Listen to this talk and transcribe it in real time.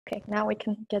Okay, now we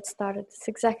can get started. It's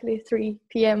exactly 3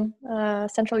 p.m.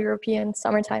 Central European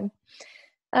summertime.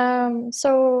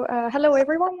 Hello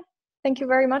everyone. Thank you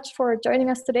very much for joining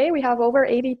us today. We have over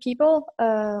 80 people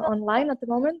online at the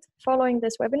moment following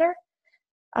this webinar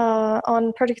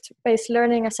on project-based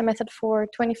learning as a method for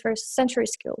 21st century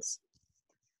skills.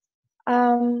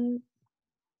 I'll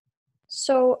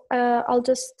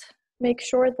just make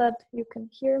sure that you can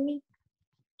hear me.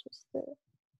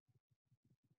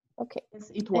 Okay.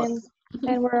 Yes, it was.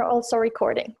 And we're also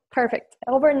recording. Perfect.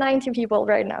 Over 90 people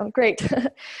right now. Great.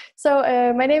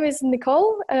 My name is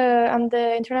Nicole. I'm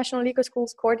the International Legal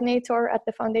Schools Coordinator at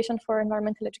the Foundation for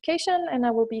Environmental Education, and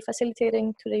I will be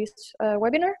facilitating today's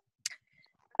webinar.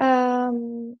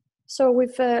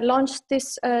 We've launched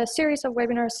this series of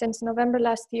webinars since November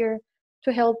last year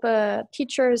to help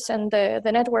teachers and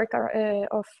the network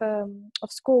of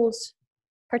schools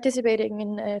participating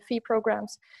in fee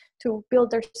programs to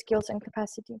build their skills and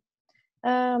capacity.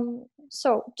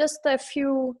 Just a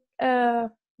few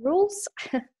rules.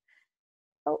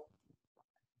 Oh,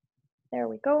 there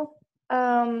we go.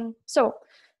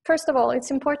 First of all,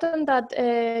 it's important that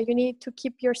you need to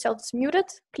keep yourselves muted.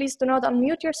 Please do not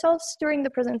unmute yourselves during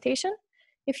the presentation.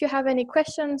 If you have any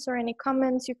questions or any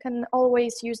comments, you can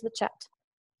always use the chat.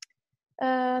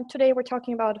 Today we're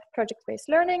talking about project-based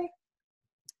learning.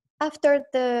 After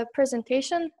the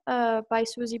presentation by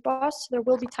Suzie Boss, there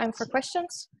will be time for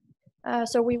questions.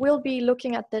 So we will be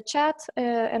looking at the chat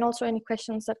and also any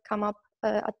questions that come up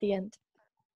at the end.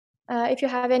 If you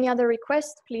have any other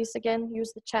requests, please again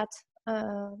use the chat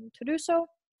to do so.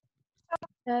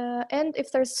 And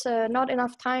if there's not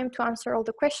enough time to answer all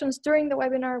the questions during the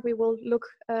webinar, we will look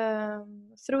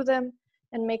through them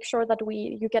and make sure that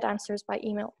you get answers by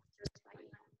email.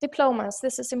 Diplomas,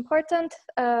 this is important.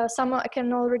 I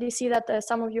can already see that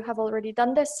some of you have already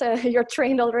done this. You're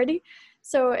trained already.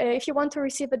 So if you want to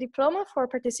receive a diploma for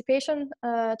participation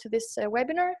to this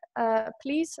webinar,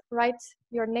 please write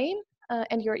your name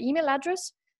and your email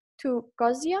address to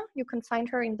Gozia. You can find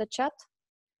her in the chat.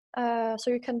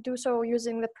 So you can do so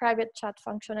using the private chat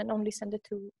function and only send it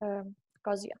to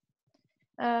Gozia.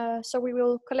 So we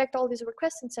will collect all these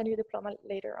requests and send you a diploma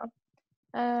later on.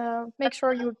 Make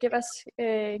sure you give us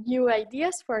new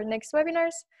ideas for next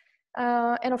webinars.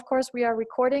 And of course, we are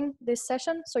recording this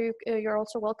session, so you're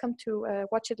also welcome to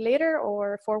watch it later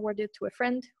or forward it to a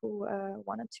friend who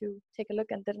wanted to take a look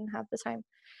and didn't have the time.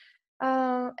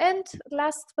 And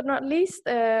last but not least,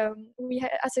 as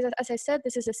I said,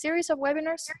 this is a series of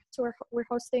webinars. So we're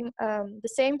hosting the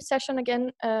same session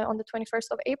again on the 21st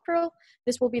of April.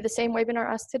 This will be the same webinar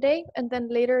as today. And then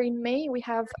later in May, we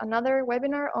have another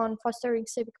webinar on fostering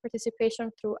civic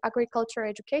participation through agriculture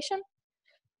education.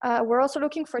 We're also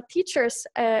looking for teachers,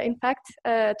 in fact,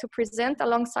 to present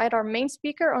alongside our main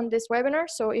speaker on this webinar.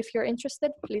 So if you're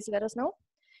interested, please let us know.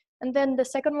 And then the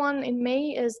second one in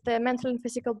May is the mental and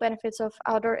physical benefits of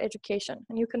outdoor education.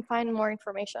 And you can find more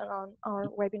information on our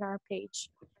webinar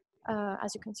page,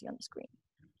 as you can see on the screen.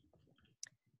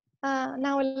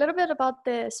 Now a little bit about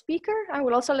the speaker. I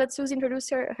will also let Suzie introduce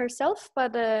herself,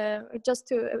 but just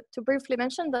to briefly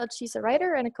mention that she's a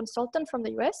writer and a consultant from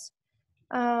the US,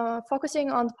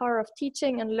 focusing on the power of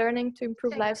teaching and learning to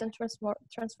improve lives and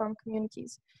transform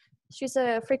communities. She's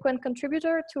a frequent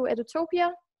contributor to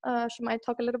Edutopia. She might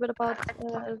talk a little bit about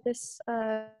this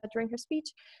during her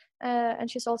speech. And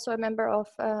she's also a member of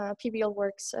PBL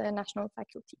Works national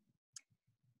faculty.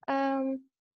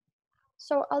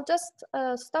 So I'll just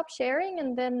stop sharing,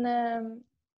 and then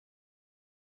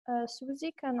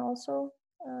Suzie can also,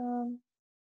 how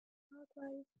do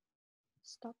I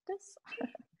stop this?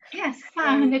 Yes,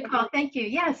 Nicole, thank you.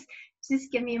 Yes,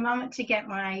 just give me a moment to get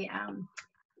my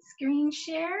screen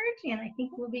shared, and I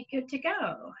think we'll be good to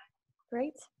go.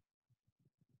 Great.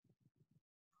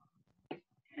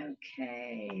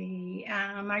 Okay,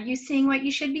 are you seeing what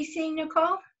you should be seeing,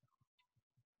 Nicole?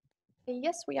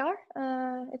 Yes, we are.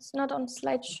 It's not on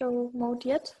slideshow mode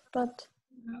yet, but...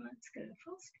 Let's go to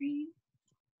full screen.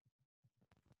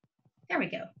 There we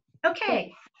go.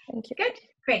 Okay. Thank you. Good.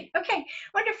 Great. Okay.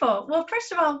 Wonderful. Well,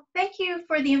 first of all, thank you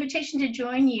for the invitation to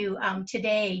join you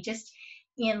today. Just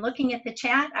in looking at the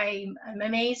chat, I'm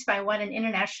amazed by what an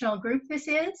international group this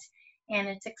is, and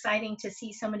it's exciting to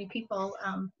see so many people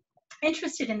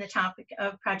interested in the topic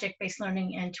of project-based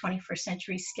learning and 21st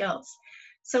century skills.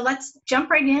 So let's jump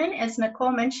right in. As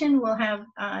Nicole mentioned, we'll have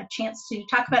a chance to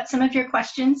talk about some of your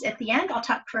questions at the end. I'll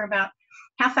talk for about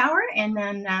half hour, and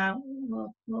then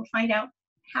we'll find out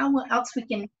how else we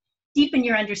can deepen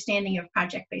your understanding of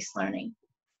project-based learning.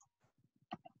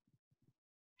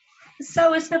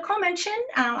 So as Nicole mentioned,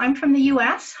 I'm from the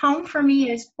US. Home for me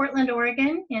is Portland,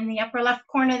 Oregon, in the upper left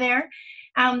corner there.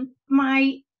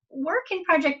 My work in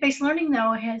project-based learning,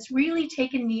 though, has really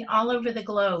taken me all over the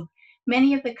globe.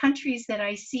 Many of the countries that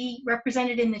I see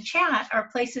represented in the chat are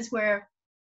places where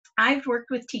I've worked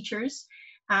with teachers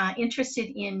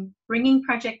interested in bringing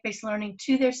project-based learning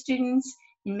to their students.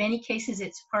 In many cases,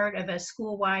 it's part of a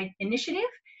school-wide initiative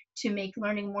to make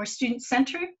learning more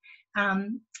student-centered.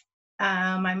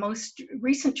 My most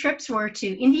recent trips were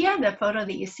to India, the photo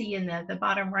that you see in the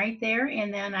bottom right there,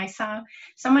 and then I saw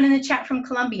someone in the chat from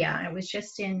Colombia. I was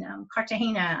just in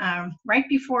Cartagena right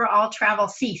before all travel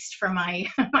ceased for my,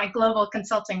 my global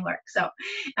consulting work. So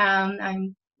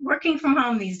I'm working from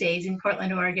home these days in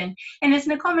Portland, Oregon. And as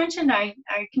Nicole mentioned, I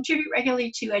contribute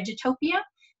regularly to Edutopia.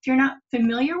 If you're not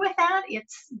familiar with that,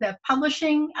 it's the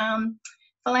publishing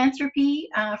philanthropy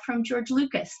from George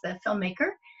Lucas, the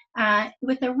filmmaker.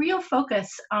 With a real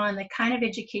focus on the kind of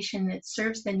education that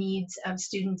serves the needs of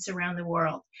students around the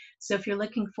world. So if you're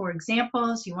looking for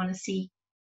examples, you want to see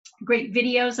great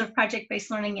videos of project-based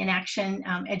learning in action,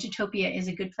 Edutopia is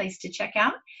a good place to check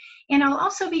out. And I'll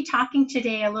also be talking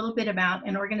today a little bit about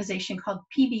an organization called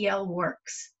PBL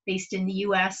Works, based in the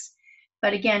US,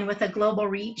 but again, with a global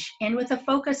reach and with a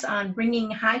focus on bringing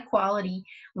high-quality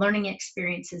learning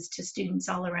experiences to students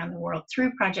all around the world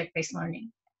through project-based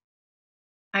learning.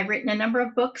 I've written a number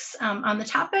of books on the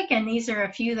topic, and these are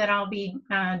a few that I'll be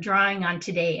drawing on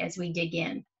today as we dig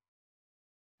in.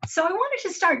 So I wanted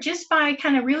to start just by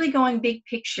kind of really going big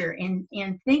picture and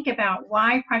think about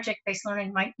why project-based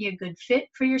learning might be a good fit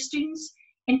for your students,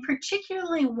 and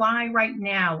particularly why right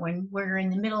now, when we're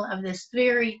in the middle of this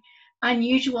very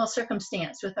unusual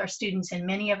circumstance with our students, and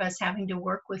many of us having to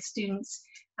work with students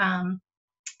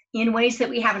in ways that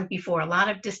we haven't before. A lot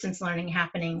of distance learning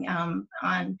happening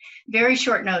on very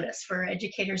short notice for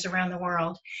educators around the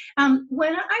world.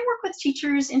 When I work with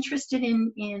teachers interested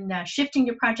in shifting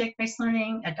to project-based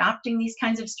learning, adopting these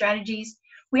kinds of strategies,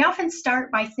 we often start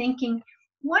by thinking,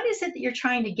 what is it that you're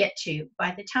trying to get to?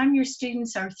 By the time your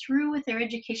students are through with their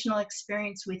educational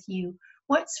experience with you,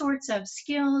 what sorts of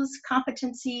skills,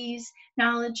 competencies,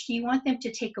 knowledge do you want them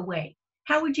to take away?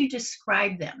 How would you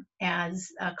describe them as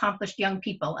accomplished young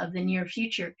people of the near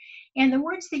future? And the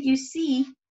words that you see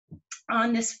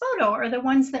on this photo are the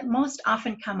ones that most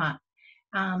often come up.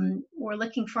 We're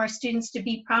looking for our students to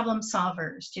be problem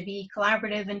solvers, to be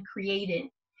collaborative and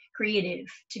creative,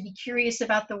 to be curious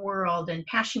about the world and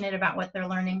passionate about what they're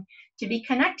learning, to be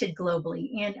connected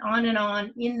globally, and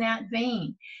on in that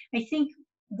vein. I think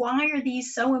why are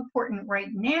these so important right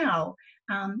now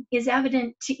is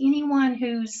evident to anyone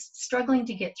who's struggling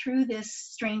to get through this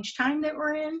strange time that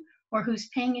we're in, or who's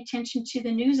paying attention to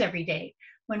the news every day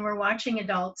when we're watching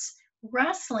adults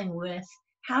wrestling with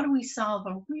how do we solve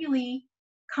a really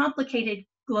complicated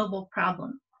global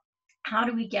problem? How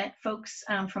do we get folks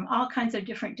from all kinds of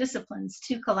different disciplines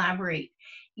to collaborate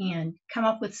and come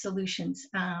up with solutions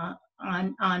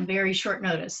on very short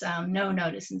notice, no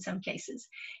notice in some cases?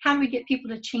 How do we get people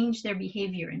to change their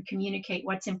behavior and communicate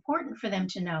what's important for them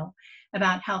to know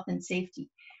about health and safety?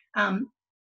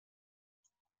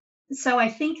 So I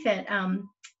think that,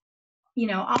 you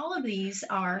know, all of these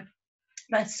are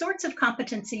the sorts of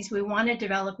competencies we want to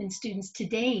develop in students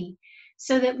today,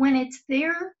 so that when it's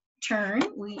their turn,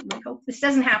 we hope this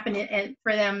doesn't happen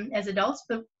for them as adults,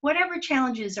 but whatever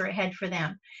challenges are ahead for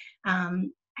them,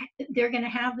 they're going to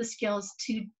have the skills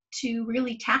to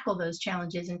really tackle those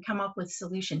challenges and come up with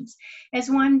solutions. As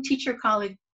one teacher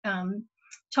colleague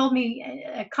told me,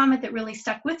 a comment that really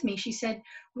stuck with me, she said,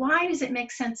 why does it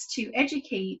make sense to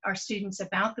educate our students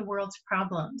about the world's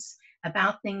problems,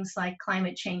 about things like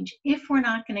climate change, if we're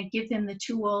not going to give them the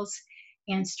tools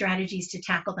and strategies to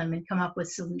tackle them and come up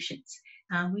with solutions?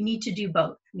 We need to do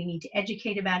both. We need to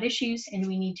educate about issues, and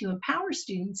we need to empower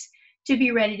students to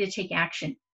be ready to take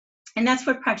action. And that's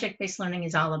what project-based learning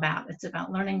is all about. It's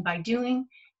about learning by doing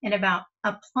and about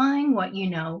applying what you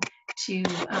know to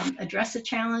address a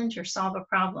challenge or solve a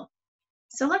problem.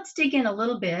 So let's dig in a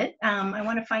little bit. I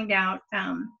want to find out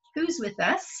who's with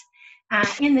us.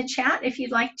 In the chat, if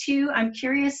you'd like to, I'm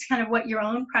curious kind of what your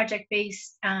own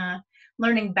project-based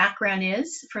learning background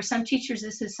is. For some teachers,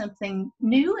 this is something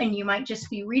new, and you might just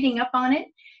be reading up on it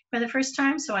for the first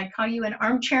time. So I'd call you an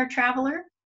armchair traveler.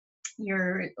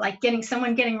 You're like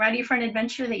someone getting ready for an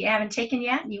adventure that you haven't taken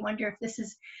yet, and you wonder if this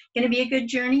is going to be a good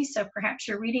journey, so perhaps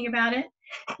you're reading about it.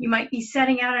 You might be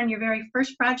setting out on your very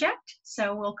first project,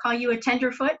 so we'll call you a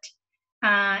tenderfoot.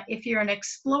 If you're an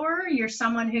explorer, you're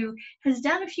someone who has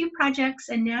done a few projects,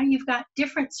 and now you've got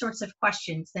different sorts of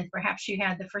questions than perhaps you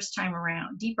had the first time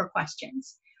around, deeper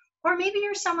questions. Or maybe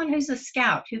you're someone who's a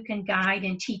scout who can guide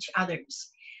and teach others.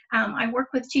 I work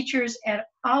with teachers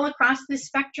all across this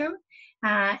spectrum.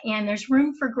 and there's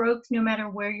room for growth no matter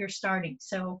where you're starting.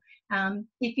 So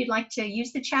if you'd like to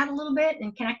use the chat a little bit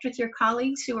and connect with your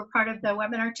colleagues who are part of the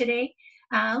webinar today,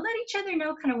 let each other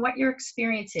know kind of what your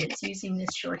experience is using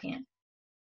this shorthand.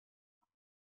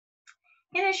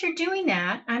 And as you're doing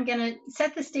that, I'm going to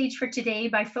set the stage for today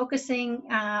by focusing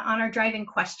on our driving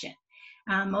question.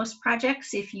 Most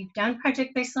projects, if you've done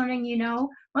project-based learning, you know,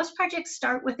 most projects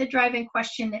start with a driving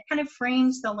question that kind of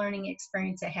frames the learning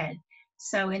experience ahead.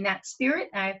 So in that spirit,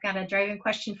 I've got a driving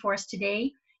question for us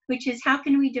today, which is how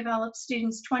can we develop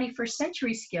students' 21st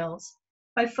century skills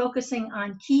by focusing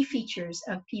on key features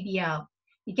of PBL?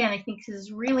 Again, I think this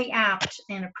is really apt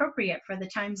and appropriate for the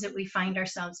times that we find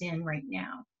ourselves in right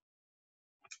now.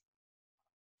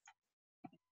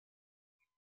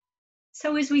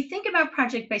 So as we think about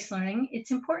project-based learning, it's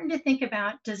important to think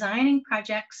about designing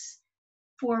projects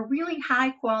for really high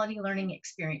quality learning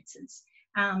experiences.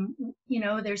 You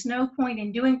know, there's no point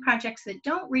in doing projects that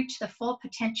don't reach the full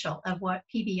potential of what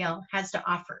PBL has to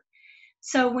offer.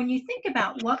 So when you think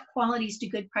about what qualities do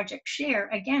good projects share,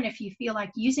 again, if you feel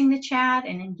like using the chat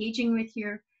and engaging with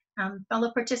your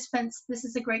fellow participants, this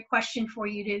is a great question for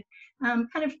you to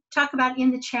kind of talk about in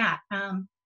the chat.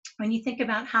 When you think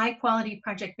about high quality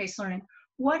project-based learning,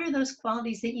 what are those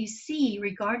qualities that you see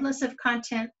regardless of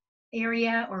content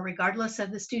area or regardless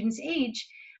of the student's age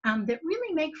that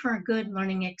really make for a good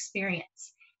learning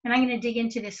experience? And I'm going to dig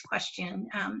into this question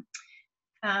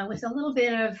with a little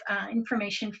bit of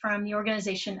information from the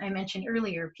organization I mentioned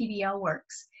earlier, PBL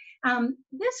Works.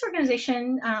 This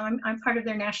organization, I'm part of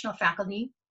their national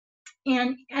faculty,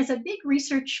 and as a big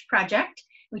research project,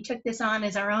 we took this on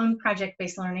as our own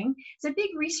project-based learning. It's a big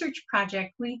research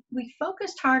project. We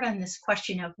focused hard on this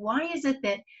question of why is it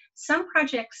that some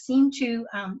projects seem to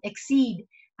exceed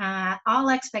all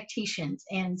expectations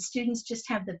and students just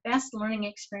have the best learning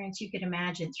experience you could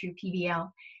imagine through PBL.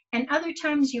 And other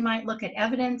times you might look at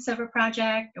evidence of a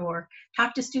project or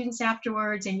talk to students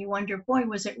afterwards and you wonder, boy,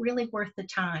 was it really worth the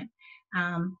time?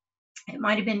 It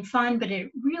might have been fun, but it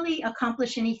really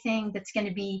accomplish anything that's going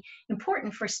to be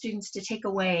important for students to take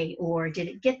away, or did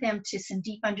it get them to some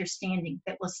deep understanding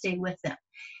that will stay with them?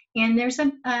 And there's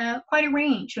quite a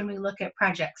range when we look at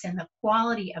projects and the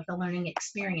quality of the learning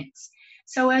experience.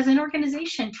 So as an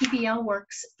organization, PBL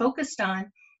Works focused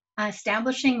on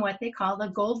establishing what they call the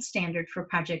gold standard for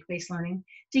project-based learning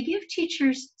to give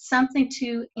teachers something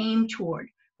to aim toward.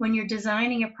 When you're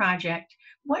designing a project,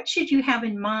 what should you have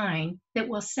in mind that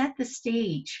will set the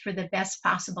stage for the best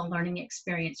possible learning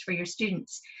experience for your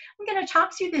students? I'm going to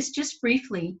talk through this just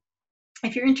briefly.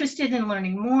 If you're interested in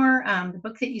learning more, the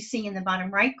book that you see in the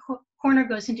bottom right corner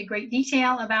goes into great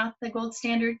detail about the gold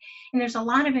standard, and there's a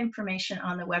lot of information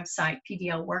on the website,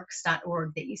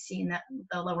 pblworks.org, that you see in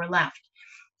the lower left.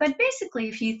 But basically,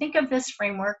 if you think of this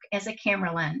framework as a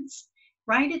camera lens,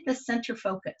 right at the center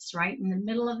focus, right in the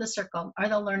middle of the circle, are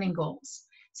the learning goals.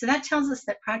 So that tells us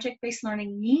that project-based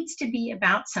learning needs to be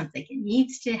about something. It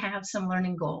needs to have some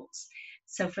learning goals.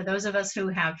 So for those of us who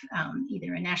have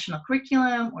either a national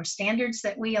curriculum or standards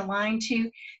that we align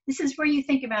to, this is where you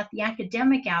think about the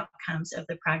academic outcomes of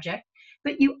the project,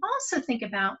 but you also think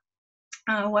about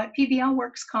what PBL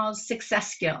Works calls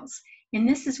success skills. And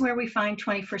this is where we find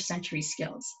 21st century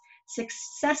skills.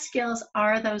 Success skills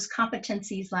are those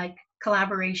competencies like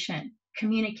collaboration,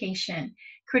 communication,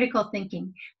 critical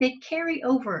thinking that carry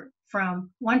over from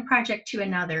one project to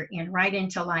another and right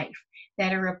into life,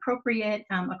 that are appropriate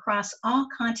across all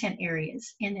content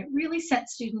areas, and that really set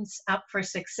students up for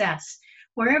success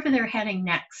wherever they're heading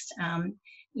next,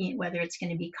 whether it's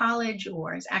going to be college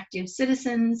or as active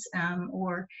citizens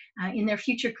or in their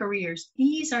future careers.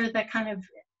 These are the kind of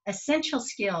essential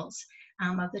skills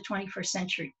of the 21st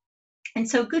century. And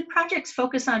so good projects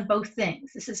focus on both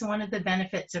things. This is one of the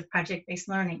benefits of project-based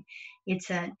learning. It's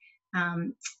a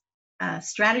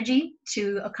strategy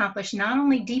to accomplish not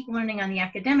only deep learning on the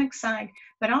academic side,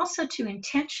 but also to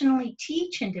intentionally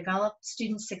teach and develop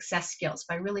student success skills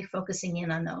by really focusing in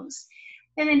on those.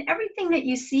 And then everything that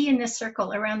you see in this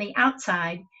circle around the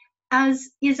outside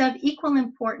is of equal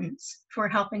importance for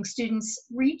helping students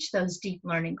reach those deep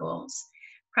learning goals.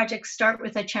 Projects start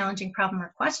with a challenging problem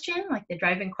or question, like the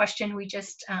driving question we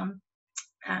just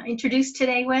introduced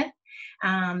today with.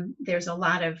 There's a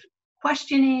lot of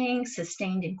questioning,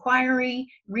 sustained inquiry,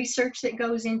 research that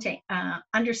goes into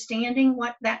understanding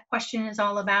what that question is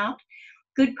all about.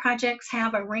 Good projects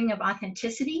have a ring of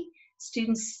authenticity.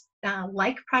 Students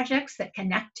like projects that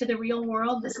connect to the real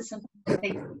world. This is something that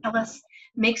they tell us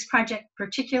makes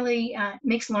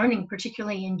learning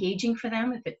particularly engaging for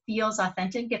them if it feels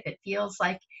authentic, if it feels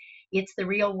like it's the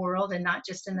real world and not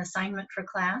just an assignment for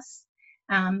class.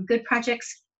 Good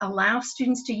projects allow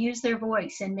students to use their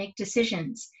voice and make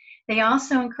decisions. They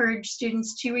also encourage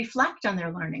students to reflect on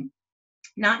their learning,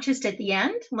 not just at the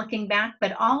end, looking back,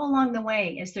 but all along the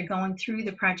way as they're going through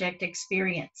the project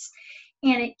experience.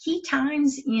 And at key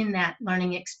times in that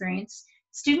learning experience,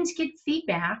 students get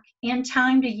feedback and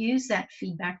time to use that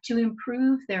feedback to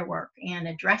improve their work and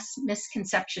address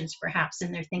misconceptions perhaps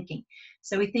in their thinking.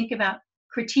 So we think about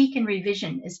critique and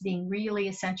revision as being really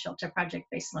essential to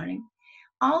project-based learning.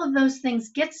 All of those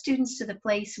things get students to the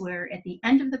place where at the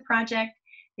end of the project,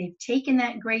 they've taken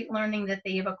that great learning that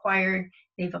they have acquired,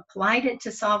 they've applied it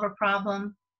to solve a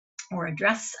problem or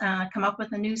come up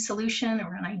with a new solution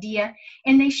or an idea,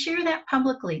 and they share that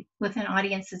publicly with an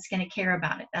audience that's going to care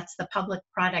about it. That's the public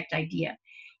product idea.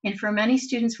 And for many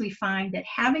students, we find that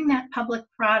having that public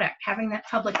product, having that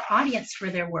public audience for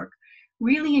their work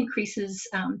really increases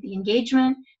the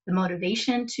engagement, the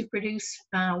motivation to produce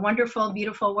wonderful,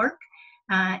 beautiful work,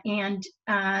 and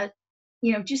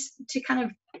just to kind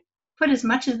of put as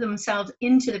much of themselves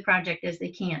into the project as they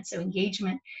can. So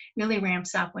engagement really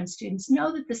ramps up when students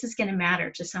know that this is going to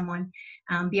matter to someone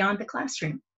beyond the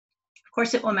classroom. Of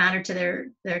course, it will matter to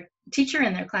their teacher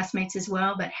and their classmates as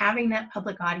well, but having that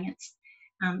public audience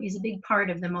is a big part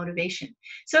of the motivation.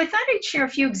 So I thought I'd share a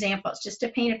few examples just to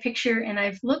paint a picture, and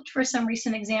I've looked for some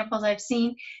recent examples I've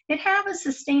seen that have a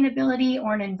sustainability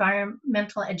or an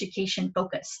environmental education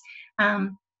focus.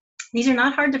 These are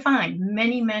not hard to find.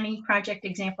 Many, many project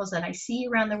examples that I see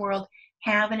around the world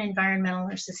have an environmental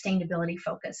or sustainability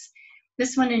focus.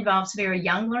 This one involves very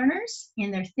young learners,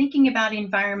 and they're thinking about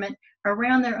environment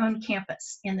around their own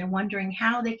campus, and they're wondering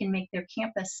how they can make their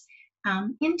campus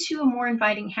into a more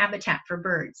inviting habitat for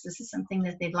birds. This is something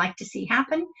that they'd like to see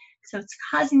happen. So it's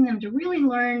causing them to really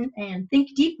learn and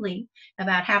think deeply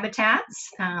about habitats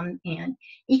and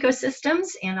ecosystems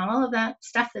and all of that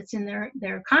stuff that's in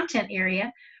their content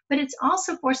area. But it's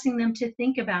also forcing them to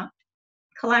think about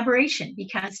collaboration,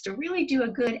 because to really do a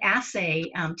good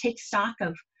assay, take stock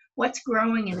of what's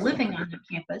growing and living on their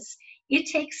campus, it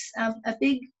takes a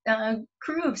big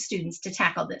crew of students to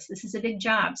tackle this. This is a big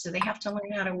job, so they have to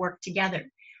learn how to work together.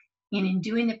 And in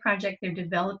doing the project, they're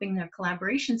developing their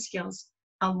collaboration skills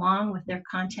along with their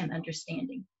content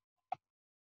understanding.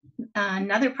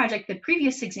 Another project, the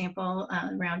previous example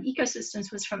around ecosystems,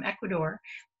 was from Ecuador.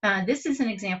 This is an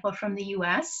example from the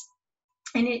US,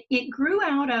 and it grew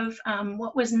out of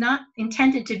what was not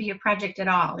intended to be a project at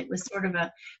all. It was sort of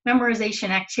a memorization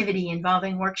activity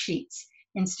involving worksheets,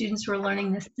 and students were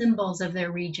learning the symbols of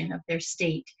their region, of their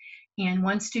state. And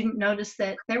one student noticed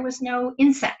that there was no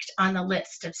insect on the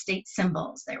list of state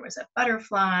symbols. There was a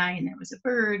butterfly, and there was a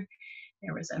bird,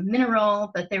 there was a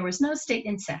mineral, but there was no state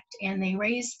insect. And they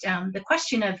raised the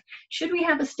question of, should we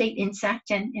have a state insect,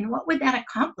 and what would that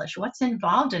accomplish? What's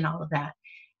involved in all of that?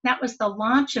 That was the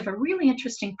launch of a really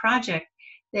interesting project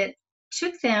that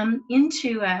took them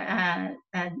into a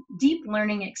deep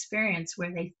learning experience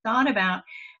where they thought about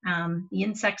the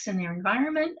insects in their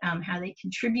environment, how they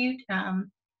contribute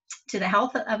to the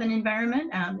health of an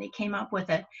environment. They came up with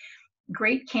a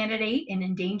great candidate, an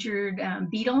endangered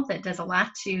beetle that does a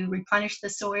lot to replenish the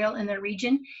soil in their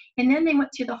region. And then they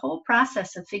went through the whole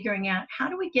process of figuring out, how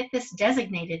do we get this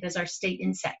designated as our state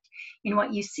insect? And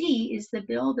what you see is the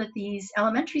bill that these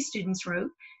elementary students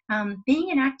wrote being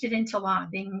enacted into law,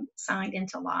 being signed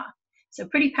into law. So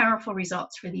pretty powerful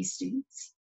results for these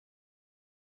students.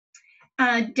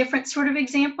 A different sort of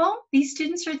example, these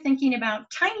students are thinking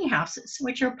about tiny houses,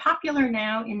 which are popular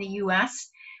now in the US.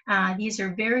 These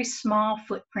are very small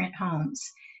footprint homes.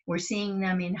 We're seeing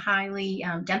them in highly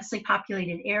densely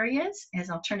populated areas as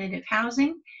alternative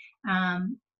housing.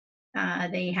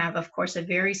 They have, of course, a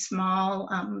very small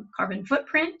carbon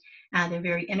footprint. They're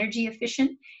very energy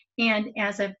efficient. And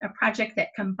as a project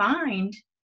that combined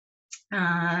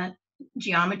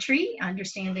geometry,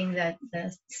 understanding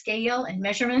the scale and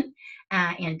measurement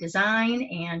and design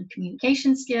and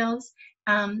communication skills,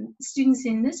 students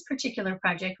in this particular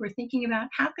project were thinking about,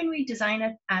 how can we design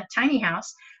a tiny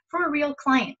house for a real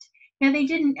client? Now, they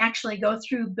didn't actually go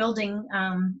through building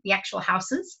the actual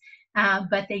houses,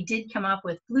 but they did come up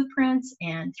with blueprints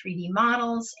and 3D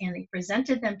models, and they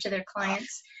presented them to their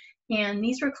clients. And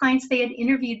these were clients they had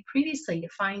interviewed previously to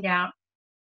find out,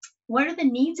 what are the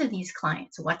needs of these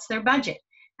clients? What's their budget?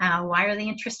 Why are they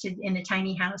interested in a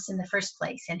tiny house in the first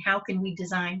place? And how can we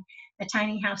design a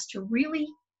tiny house to really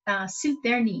suit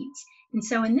their needs? And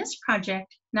so in this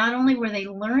project, not only were they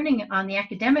learning on the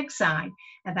academic side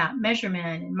about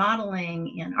measurement and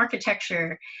modeling and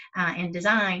architecture and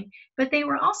design, but they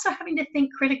were also having to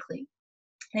think critically.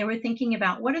 They were thinking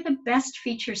about, what are the best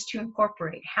features to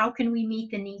incorporate? How can we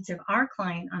meet the needs of our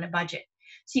client on a budget?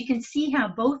 So you can see how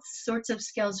both sorts of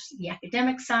skills, the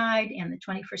academic side and the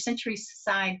 21st century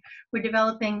side, were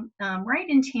developing right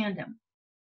in tandem.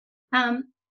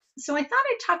 So I thought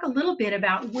I'd talk a little bit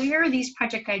about where these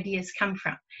project ideas come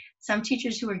from. Some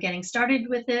teachers who are getting started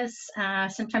with this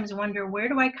sometimes wonder, where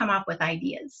do I come up with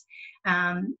ideas?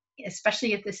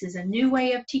 Especially if this is a new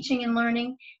way of teaching and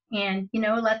learning. And, you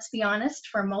know, let's be honest,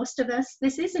 for most of us,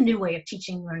 this is a new way of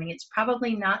teaching and learning. It's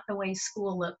probably not the way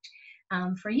school looked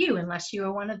for you, unless you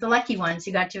were one of the lucky ones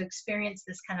who got to experience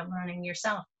this kind of learning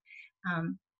yourself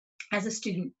as a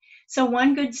student. So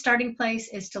one good starting place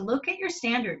is to look at your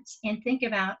standards and think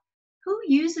about who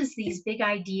uses these big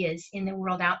ideas in the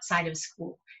world outside of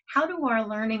school. How do our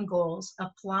learning goals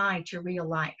apply to real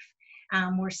life?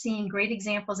 We're seeing great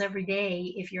examples every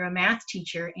day if you're a math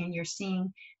teacher and you're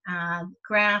seeing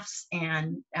graphs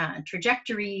and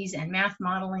trajectories and math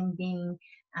modeling being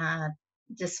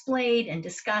displayed and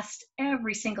discussed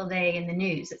every single day in the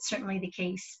news. It's certainly the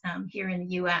case here in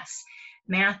the US.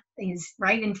 Math is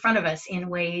right in front of us in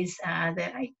ways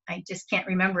that I just can't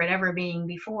remember it ever being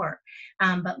before.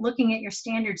 But looking at your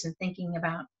standards and thinking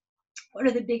about what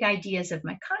are the big ideas of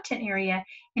my content area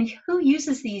and who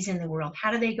uses these in the world? How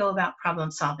do they go about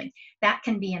problem solving? That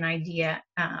can be an idea,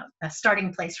 a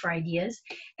starting place for ideas.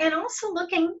 And also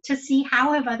looking to see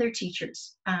how have other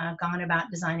teachers gone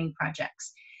about designing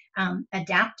projects.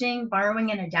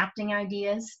 Borrowing and adapting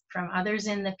ideas from others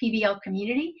in the PBL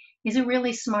community is a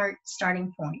really smart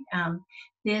starting point.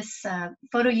 This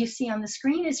photo you see on the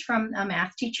screen is from a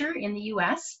math teacher in the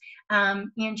US,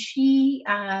 and she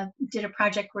did a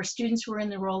project where students were in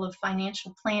the role of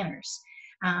financial planners,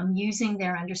 using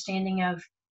their understanding of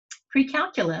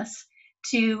pre-calculus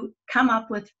to come up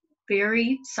with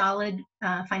very solid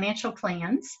financial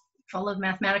plans full of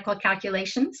mathematical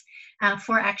calculations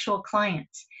for actual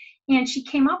clients. And she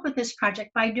came up with this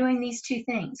project by doing these two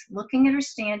things: looking at her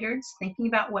standards, thinking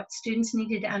about what students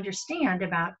needed to understand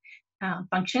about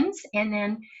functions, and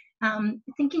then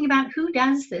thinking about who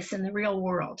does this in the real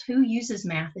world, who uses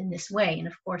math in this way. And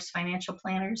of course, financial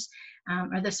planners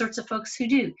are the sorts of folks who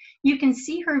do. You can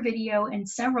see her video and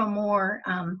several more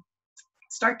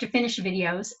start to finish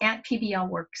videos at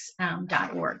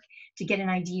pblworks.org to get an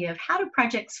idea of how do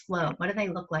projects flow, what do they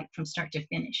look like from start to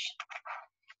finish.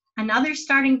 Another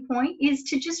starting point is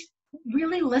to just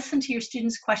really listen to your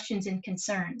students' questions and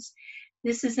concerns.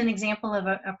 This is an example of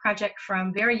a project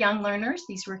from very young learners.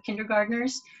 These were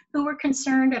kindergartners who were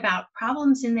concerned about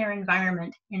problems in their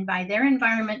environment. And by their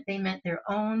environment, they meant their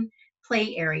own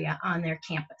play area on their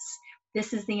campus.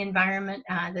 This is the environment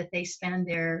that they spend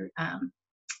their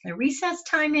recess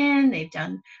time in. They've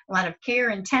done a lot of care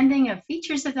and tending of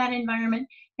features of that environment,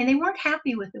 and they weren't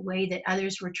happy with the way that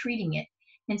others were treating it.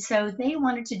 And so they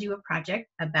wanted to do a project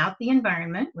about the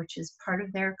environment, which is part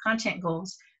of their content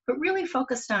goals, but really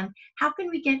focused on how can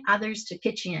we get others to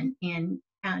pitch in and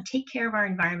take care of our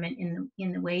environment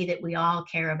in the way that we all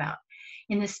care about.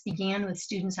 And this began with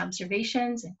students'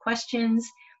 observations and questions,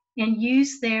 and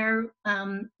use their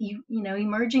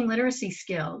emerging literacy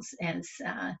skills as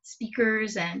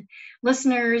speakers and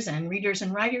listeners and readers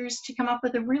and writers to come up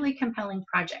with a really compelling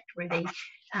project where they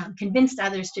convinced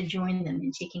others to join them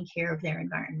in taking care of their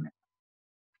environment.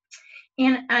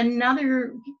 And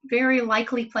another very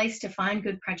likely place to find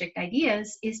good project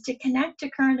ideas is to connect to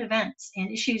current events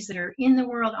and issues that are in the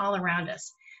world all around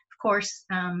us. Of course,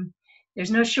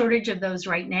 there's no shortage of those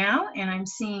right now, and I'm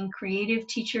seeing creative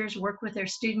teachers work with their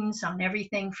students on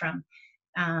everything from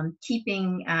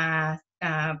keeping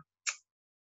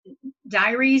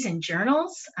diaries and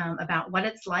journals about what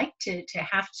it's like to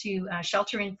have to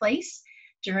shelter in place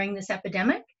during this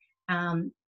epidemic,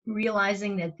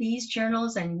 realizing that these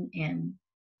journals and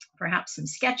perhaps some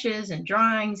sketches and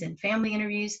drawings and family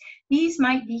interviews, these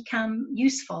might become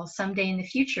useful someday in the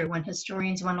future when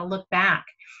historians want to look back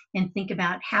and think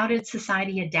about how did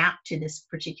society adapt to this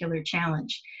particular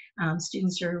challenge.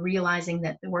 Students are realizing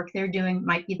that the work they're doing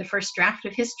might be the first draft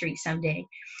of history someday.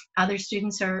 Other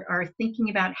students are thinking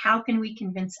about how can we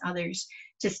convince others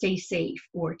to stay safe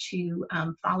or to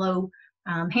follow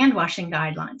hand washing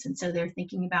guidelines. And so they're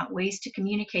thinking about ways to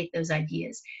communicate those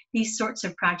ideas. These sorts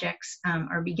of projects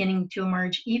are beginning to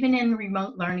emerge even in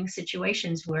remote learning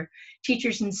situations where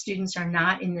teachers and students are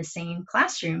not in the same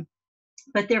classroom,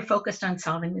 but they're focused on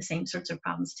solving the same sorts of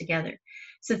problems together.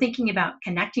 So thinking about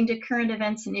connecting to current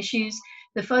events and issues,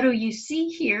 the photo you see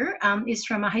here is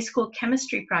from a high school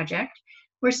chemistry project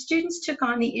where students took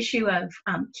on the issue of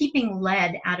keeping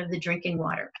lead out of the drinking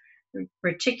water. A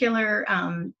particular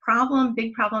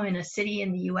big problem in a city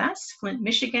in the US, Flint,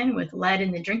 Michigan, with lead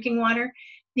in the drinking water.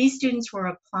 these students were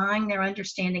applying their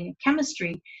understanding of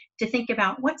chemistry to think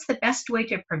about what's the best way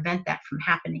to prevent that from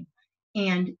happening,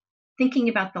 and thinking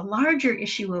about the larger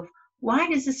issue of why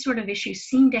does this sort of issue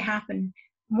seem to happen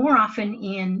more often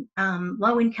in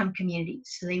low-income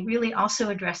communities. So they really also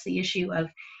addressed the issue of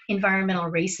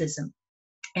environmental racism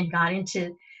and got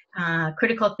into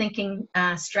critical thinking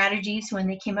strategies when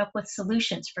they came up with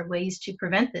solutions for ways to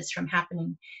prevent this from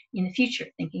happening in the future,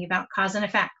 thinking about cause and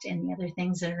effect and the other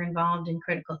things that are involved in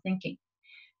critical thinking.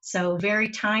 So very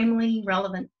timely,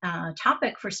 relevant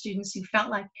topic for students who felt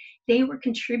like they were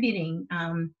contributing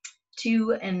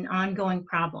to an ongoing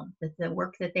problem, that the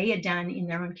work that they had done in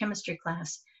their own chemistry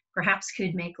class perhaps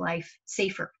could make life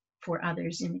safer for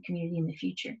others in the community in the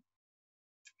future.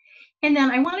 And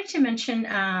then I wanted to mention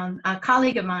a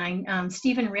colleague of mine,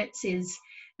 Stephen Ritz, is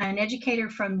an educator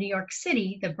from New York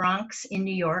City, the Bronx in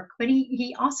New York, but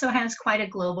he also has quite a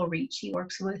global reach. He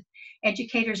works with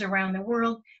educators around the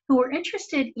world who are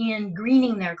interested in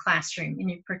greening their classroom, and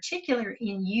in particular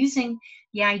in using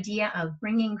the idea of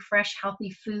bringing fresh, healthy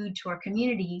food to our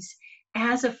communities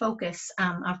as a focus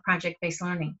of project-based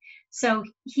learning. So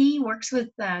he works with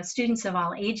students of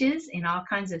all ages in all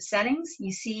kinds of settings.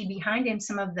 You see behind him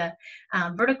some of the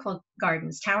vertical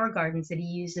gardens, tower gardens that he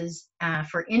uses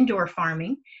for indoor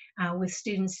farming with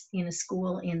students in a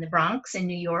school in the Bronx in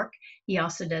New York. He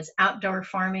also does outdoor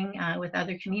farming with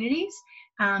other communities.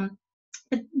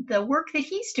 The work that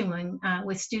he's doing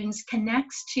with students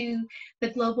connects to the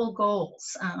global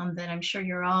goals that I'm sure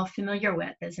you're all familiar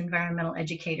with as environmental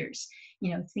educators.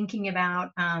 You know, thinking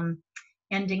about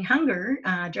ending hunger,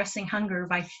 addressing hunger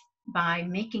by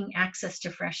making access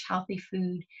to fresh, healthy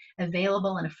food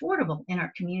available and affordable in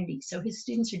our community. So his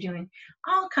students are doing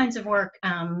all kinds of work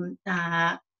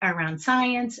around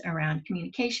science, around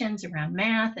communications, around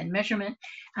math and measurement,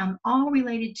 all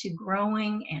related to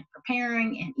growing and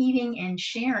preparing and eating and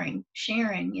sharing.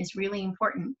 Sharing is really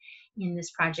important in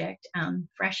this project,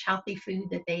 fresh, healthy food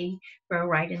that they grow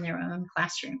right in their own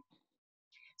classroom.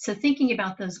 So thinking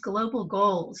about those global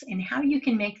goals and how you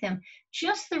can make them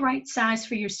just the right size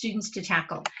for your students to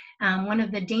tackle. One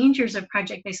of the dangers of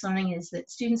project-based learning is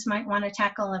that students might want to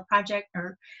tackle a project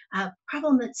or a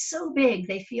problem that's so big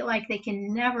they feel like they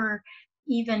can never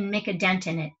even make a dent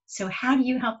in it. So how do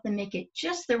you help them make it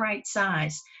just the right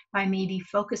size by maybe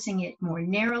focusing it more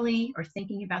narrowly or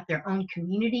thinking about their own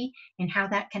community and how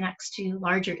that connects to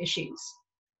larger issues?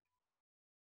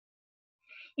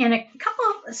 And a couple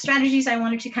of strategies I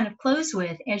wanted to kind of close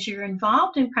with: as you're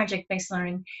involved in project-based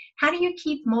learning, how do you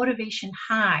keep motivation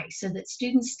high so that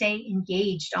students stay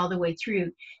engaged all the way through?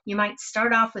 You might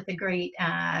start off with a great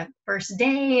first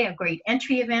day, a great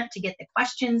entry event to get the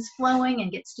questions flowing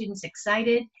and get students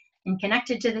excited and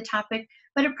connected to the topic,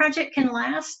 but a project can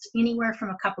last anywhere from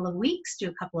a couple of weeks to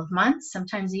a couple of months,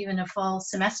 sometimes even a full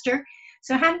semester.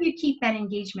 So how do you keep that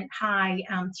engagement high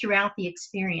throughout the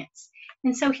experience?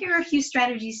 And so here are a few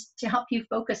strategies to help you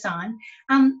focus on.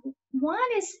 One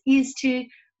is to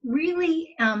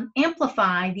really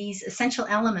amplify these essential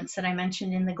elements that I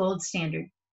mentioned in the gold standard,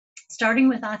 starting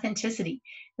with authenticity.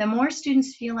 The more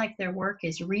students feel like their work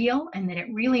is real and that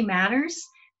it really matters,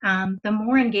 the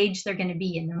more engaged they're going to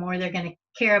be and the more they're going to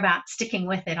care about sticking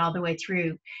with it all the way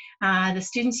through. The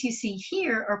students you see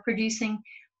here are producing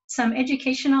some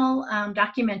educational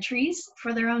documentaries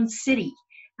for their own city.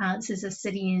 This is a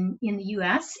city in the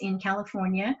US, in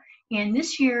California, and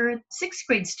this year, 6th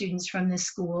grade students from this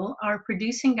school are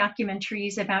producing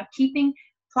documentaries about keeping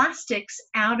plastics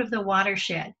out of the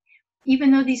watershed. Even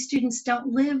though these students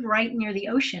don't live right near the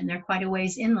ocean, they're quite a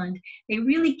ways inland, they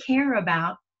really care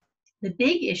about the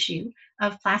big issue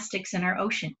of plastics in our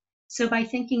ocean. So by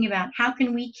thinking about how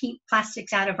can we keep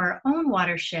plastics out of our own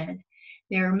watershed,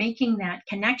 they're making that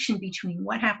connection between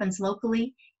what happens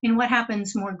locally and what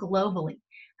happens more globally.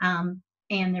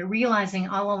 And they're realizing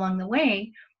all along the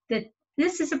way that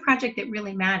this is a project that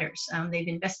really matters. They've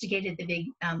investigated the big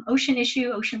ocean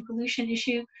issue, ocean pollution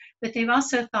issue, but they've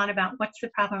also thought about what's the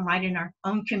problem right in our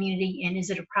own community, and is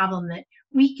it a problem that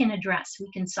we can address,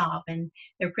 we can solve, and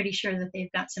they're pretty sure that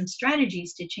they've got some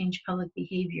strategies to change public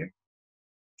behavior.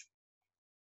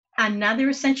 Another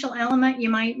essential element you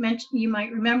might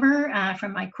remember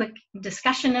from my quick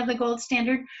discussion of the gold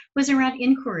standard was around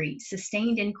inquiry,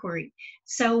 sustained inquiry.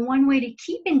 So one way to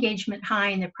keep engagement high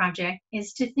in the project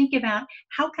is to think about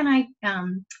how can I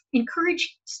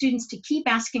encourage students to keep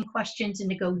asking questions and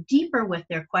to go deeper with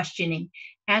their questioning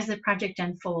as the project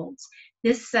unfolds.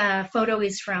 This photo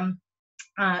is from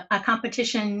a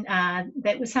competition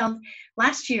that was held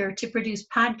last year to produce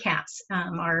podcasts.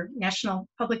 Our National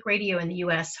Public Radio in the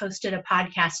US hosted a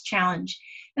podcast challenge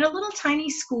in a little tiny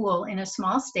school in a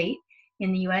small state.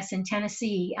 in the US in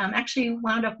Tennessee, actually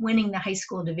wound up winning the high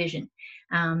school division.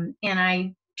 And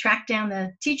I tracked down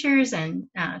the teachers and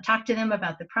talked to them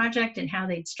about the project and how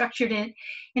they'd structured it.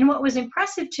 And what was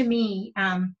impressive to me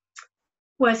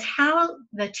was how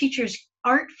the teachers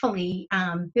artfully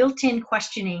built in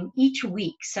questioning each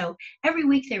week. So every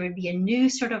week there would be a new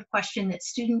sort of question that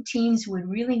student teams would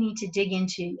really need to dig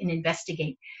into and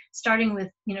investigate, starting with,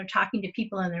 talking to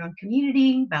people in their own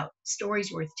community about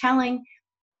stories worth telling,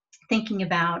 thinking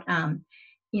about,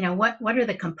 what are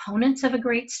the components of a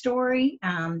great story.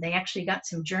 They actually got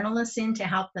some journalists in to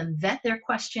help them vet their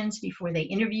questions before they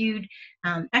interviewed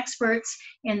experts.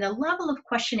 And the level of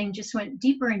questioning just went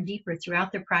deeper and deeper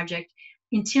throughout the project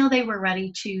until they were ready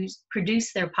to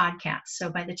produce their podcast. So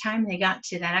by the time they got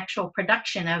to that actual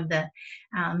production of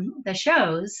the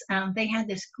shows, they had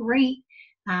this great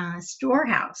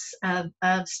storehouse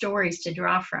of stories to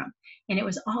draw from. And it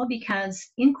was all because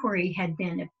inquiry had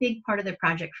been a big part of the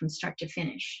project from start to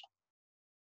finish.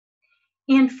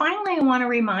 And finally, I want to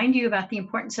remind you about the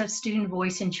importance of student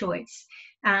voice and choice.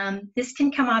 This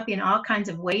can come up in all kinds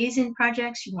of ways in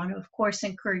projects. You want to, of course,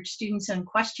 encourage students' own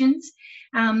questions.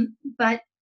 But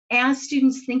as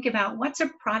students think about what's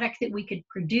a product that we could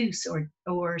produce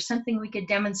or something we could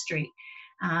demonstrate,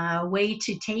 a way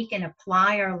to take and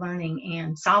apply our learning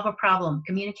and solve a problem,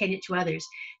 communicate it to others.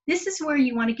 This is where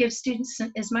you want to give students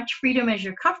as much freedom as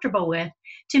you're comfortable with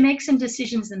to make some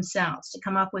decisions themselves, to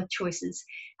come up with choices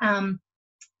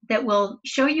that will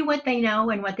show you what they know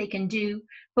and what they can do,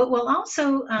 but will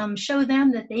also show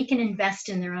them that they can invest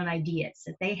in their own ideas,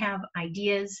 that they have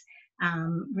ideas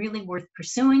really worth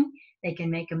pursuing. They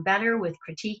can make them better with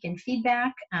critique and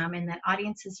feedback, and that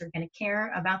audiences are going to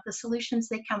care about the solutions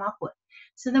they come up with.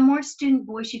 So the more student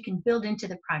voice you can build into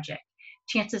the project,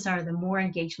 chances are the more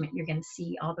engagement you're going to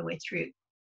see all the way through.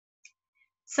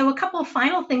 So a couple of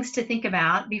final things to think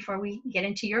about before we get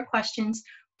into your questions.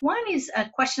 One is a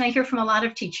question I hear from a lot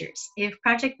of teachers. If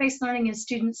project-based learning is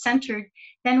student-centered,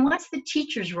 then what's the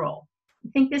teacher's role? I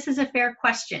think this is a fair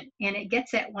question, and it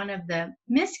gets at one of the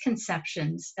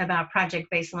misconceptions about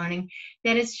project-based learning,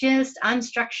 that it's just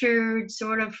unstructured,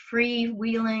 sort of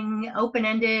freewheeling,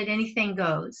 open-ended, anything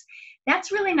goes.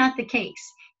 That's really not the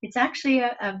case. It's actually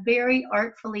a very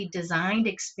artfully designed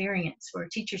experience where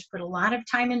teachers put a lot of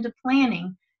time into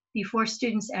planning before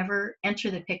students ever enter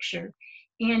the picture.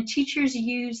 And teachers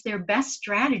use their best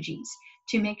strategies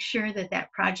to make sure that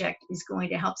that project is going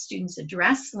to help students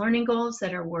address learning goals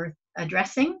that are worth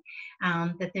addressing,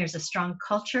 that there's a strong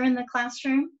culture in the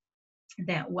classroom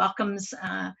that welcomes,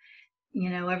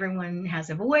 everyone has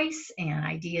a voice and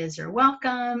ideas are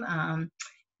welcome,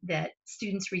 that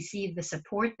students receive the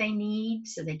support they need,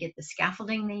 so they get the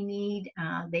scaffolding they need,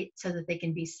 so that they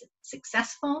can be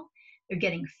successful. They're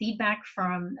getting feedback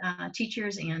from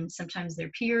teachers and sometimes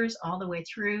their peers all the way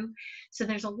through. So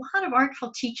there's a lot of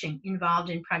artful teaching involved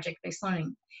in project-based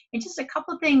learning. And just a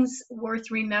couple of things worth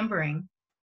remembering.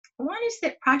 One is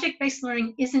that project-based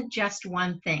learning isn't just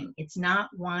one thing. It's not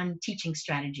one teaching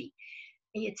strategy.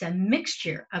 It's a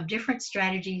mixture of different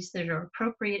strategies that are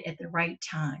appropriate at the right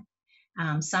time.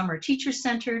 Some are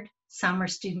teacher-centered, some are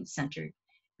student-centered.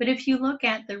 But if you look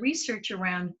at the research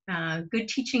around good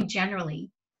teaching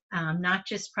generally, not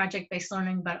just project-based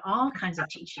learning, but all kinds of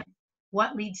teaching,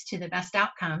 what leads to the best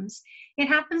outcomes, it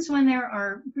happens when there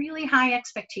are really high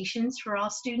expectations for all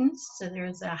students. So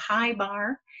there's a high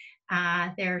bar.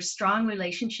 There are strong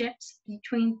relationships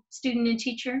between student and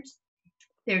teachers.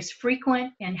 There's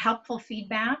frequent and helpful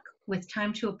feedback with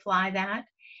time to apply that.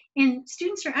 And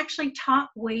students are actually taught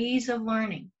ways of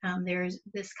learning. There's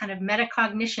this kind of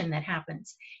metacognition that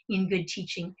happens in good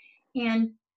teaching. And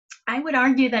I would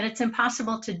argue that it's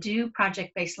impossible to do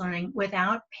project-based learning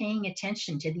without paying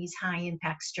attention to these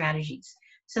high-impact strategies.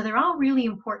 So they're all really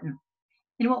important.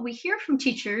 And what we hear from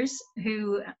teachers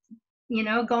who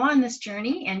go on this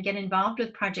journey and get involved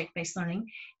with project-based learning,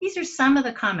 these are some of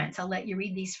the comments. I'll let you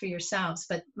read these for yourselves.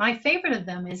 But my favorite of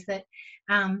them is that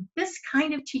this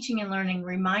kind of teaching and learning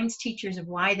reminds teachers of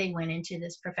why they went into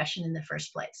this profession in the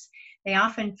first place. They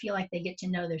often feel like they get to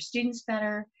know their students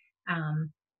better.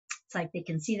 It's like they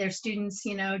can see their students,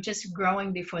 just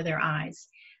growing before their eyes.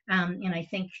 And I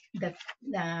think that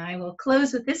I will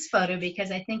close with this photo because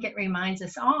I think it reminds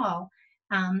us all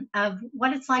of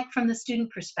what it's like from the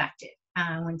student perspective.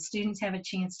 When students have a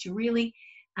chance to really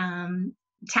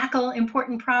tackle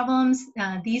important problems,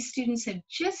 these students have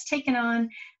just taken on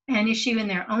an issue in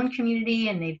their own community,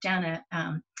 and they've done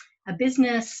a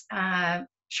business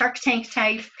Shark Tank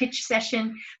type pitch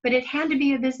session, but it had to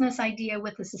be a business idea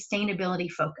with a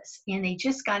sustainability focus. And they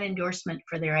just got endorsement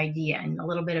for their idea and a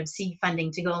little bit of seed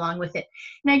funding to go along with it.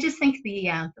 And I just think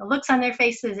the looks on their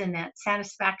faces and that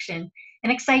satisfaction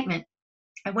and excitement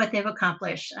of what they've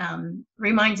accomplished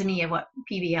reminds me of what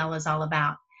PBL is all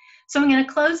about. So I'm going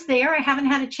to close there. I haven't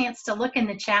had a chance to look in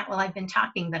the chat while I've been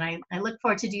talking, but I look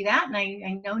forward to do that. And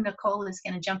I know Nicole is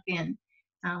going to jump in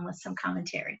with some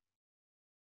commentary.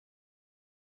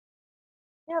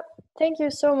 Yep, thank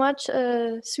you so much,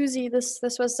 Suzie. This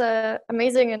was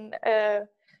amazing, and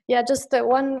yeah, just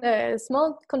one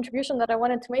small contribution that I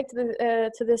wanted to make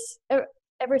to this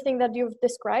everything that you've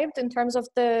described in terms of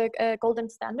the golden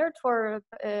standard for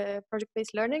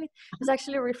project-based learning is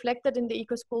actually reflected in the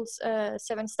EcoSchool's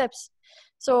 7 steps.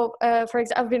 So, for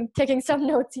example, I've been taking some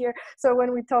notes here. So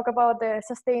when we talk about the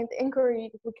sustained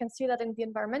inquiry, we can see that in the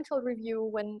environmental review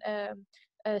when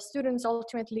students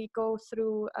ultimately go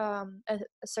through a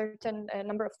certain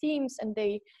number of themes and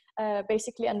they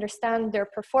basically understand their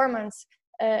performance,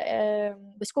 the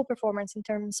school performance in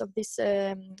terms of these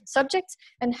subjects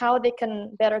and how they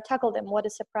can better tackle them, what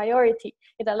is a priority.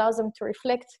 It allows them to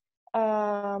reflect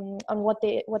on what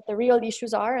the real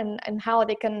issues are and how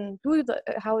they can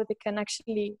how they can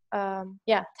actually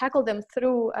tackle them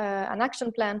through an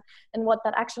action plan and what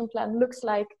that action plan looks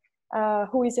like,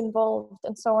 who is involved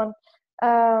and so on.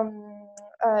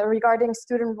 Regarding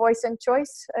student voice and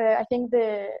choice, I think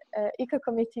the Eco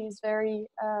Committee is very,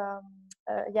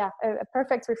 a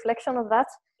perfect reflection of that,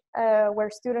 where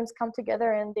students come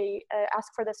together and they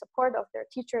ask for the support of their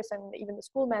teachers and even the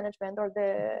school management or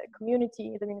the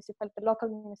community, the municipality, the local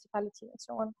municipality, and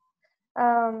so on.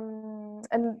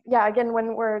 And yeah, again,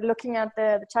 when we're looking at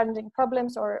the challenging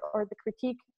problems or the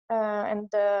critique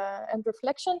and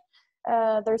reflection,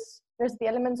 there's the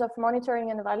elements of monitoring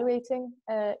and evaluating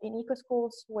in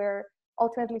EcoSchools, where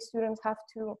ultimately students have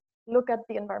to look at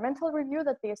the environmental review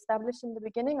that they established in the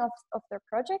beginning of their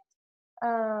project,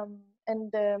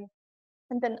 and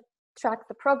then track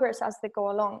the progress as they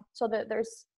go along. So that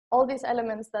there's all these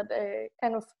elements that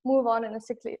kind of move on in a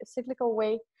cyclical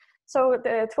way. So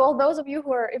to all those of you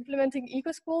who are implementing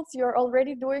EcoSchools, you're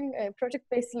already doing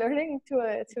project-based learning to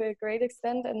a great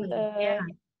extent, and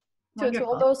to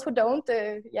all those who don't,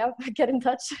 get in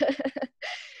touch.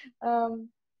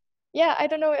 Yeah, I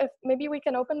don't know if maybe we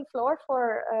can open the floor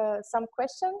for some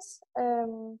questions,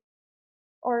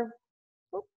 or.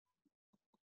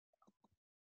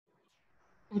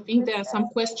 I think there are some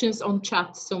questions on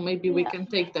chat, so maybe we can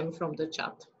take them from the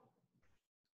chat.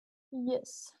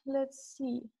 Yes, let's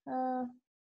see. I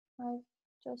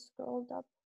just scrolled up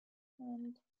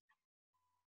and.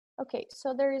 Okay,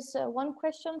 so there is one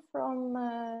question from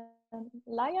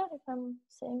Laia, if I'm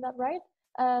saying that right.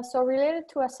 So related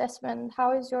to assessment,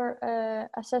 how is your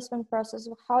assessment process?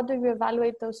 How do you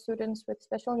evaluate those students with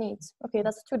special needs? Okay,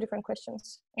 that's 2 different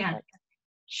questions. Yeah,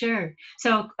 sure.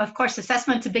 So of course,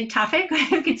 assessment's a big topic.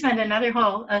 We could spend another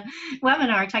whole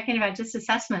webinar talking about just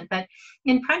assessment, but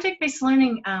in project-based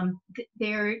learning,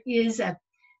 there is a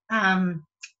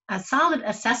solid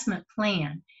assessment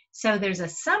plan. So there's a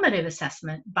summative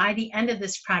assessment by the end of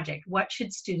this project. What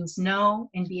should students know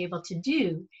and be able to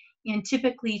do? And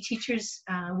typically teachers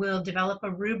will develop a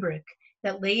rubric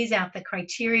that lays out the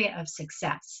criteria of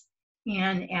success.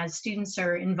 And as students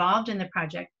are involved in the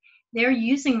project, they're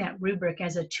using that rubric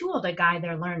as a tool to guide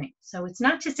their learning. So it's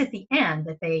not just at the end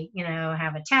that they,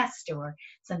 have a test or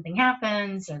something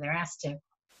happens or they're asked to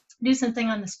do something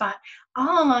on the spot.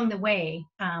 All along the way,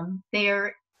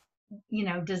 they're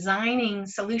designing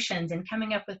solutions and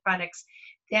coming up with products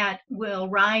that will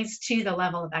rise to the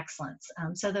level of excellence.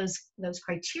 So those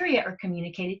criteria are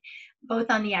communicated both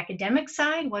on the academic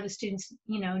side, what do students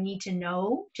need to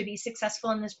know to be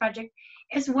successful in this project,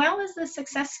 as well as the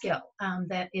success skill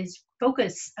that is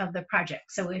focus of the project.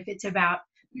 So if it's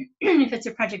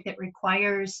a project that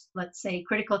requires, let's say,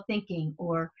 critical thinking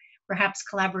or perhaps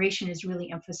collaboration is really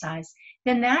emphasized,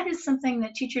 then that is something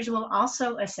that teachers will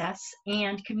also assess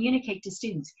and communicate to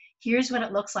students. Here's what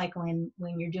it looks like when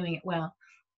you're doing it well.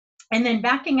 And then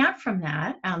backing up from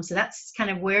that, so that's kind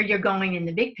of where you're going in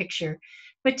the big picture.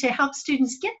 But to help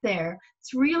students get there,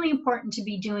 it's really important to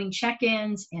be doing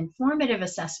check-ins and formative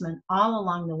assessment all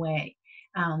along the way.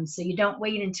 So you don't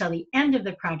wait until the end of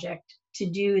the project to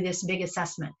do this big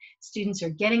assessment. Students are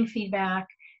getting feedback,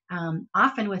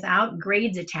 often without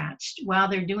grades attached while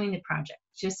they're doing the project,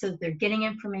 just so that they're getting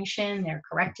information, they're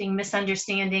correcting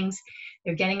misunderstandings,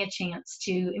 they're getting a chance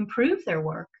to improve their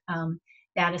work.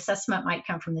 That assessment might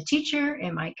come from the teacher,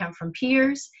 it might come from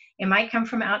peers, it might come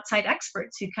from outside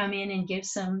experts who come in and give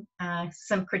some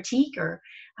critique or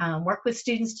work with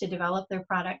students to develop their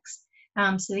products.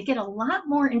 So they get a lot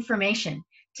more information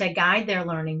to guide their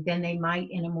learning than they might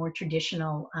in a more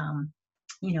traditional,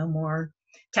 more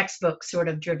textbook sort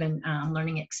of driven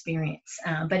learning experience.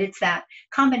 But it's that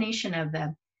combination of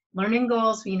the learning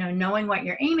goals, knowing what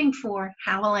you're aiming for,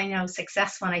 how will I know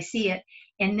success when I see it,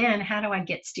 and then how do I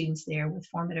get students there with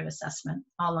formative assessment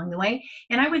all along the way.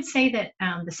 And I would say that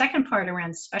the second part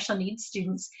around special needs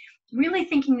students, really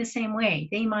thinking the same way.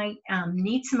 They might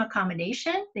need some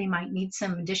accommodation, they might need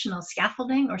some additional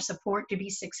scaffolding or support to be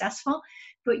successful,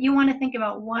 but you want to think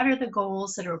about what are the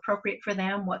goals that are appropriate for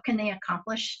them, what can they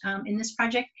accomplish in this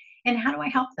project, and how do I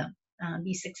help them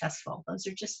be successful? Those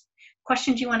are just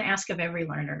questions you want to ask of every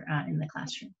learner in the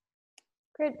classroom.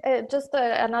 Great. Just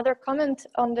another comment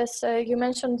on this. You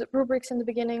mentioned rubrics in the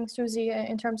beginning, Suzie,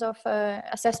 in terms of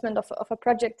assessment of a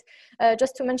project.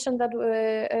 Just to mention that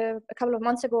a couple of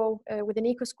months ago within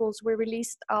EcoSchools, we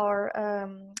released our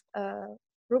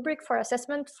rubric for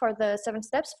assessment for the 7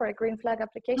 steps for a green flag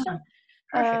application.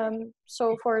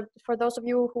 So for those of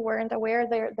you who weren't aware,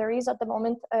 there is at the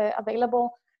moment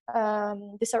available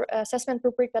this assessment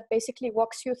rubric that basically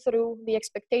walks you through the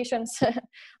expectations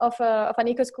of an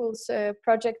EcoSchools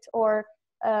project, or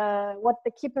what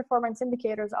the key performance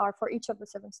indicators are for each of the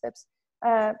 7 steps.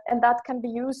 And that can be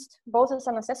used both as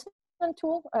an assessment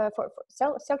tool for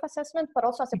self-assessment, but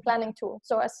also as a planning tool.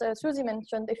 So as Suzie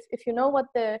mentioned, if you know what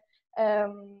the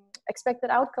expected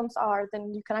outcomes are,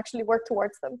 then you can actually work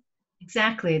towards them.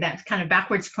 Exactly. That's kind of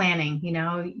backwards planning.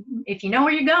 If you know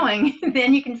where you're going,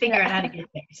 then you can figure out how to get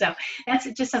there. So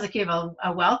it just sounds like you have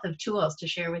a wealth of tools to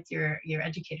share with your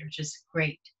educators, which is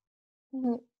great.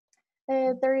 Mm-hmm.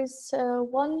 There is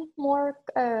one more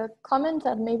comment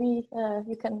that maybe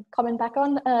you can comment back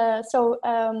on.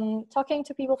 Talking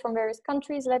to people from various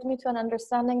countries led me to an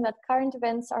understanding that current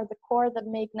events are the core that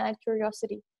may ignite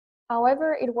curiosity.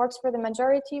 However, it works for the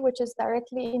majority, which is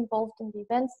directly involved in the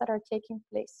events that are taking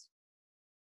place.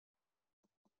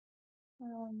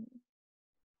 Yeah,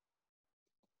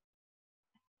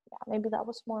 maybe that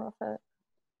was more of a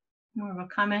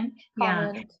comment.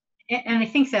 Yeah, and I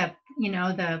think that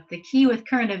the key with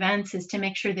current events is to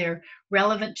make sure they're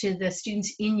relevant to the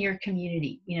students in your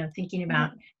community. Thinking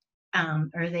about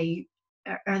are they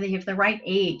of the right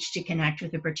age to connect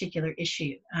with a particular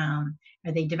issue?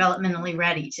 Are they developmentally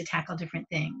ready to tackle different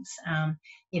things?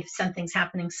 If something's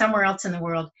happening somewhere else in the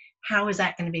world, how is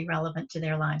that going to be relevant to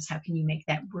their lives? How can you make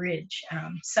that bridge?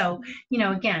 So,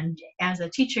 again, as a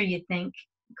teacher, you think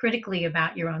critically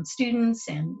about your own students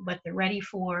and what they're ready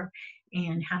for,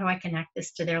 and how do I connect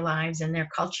this to their lives and their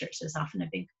cultures is often a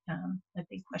big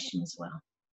question as well.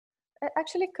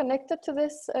 Actually, connected to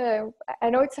this, I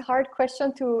know it's a hard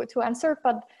question to answer,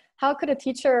 but how could a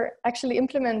teacher actually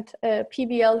implement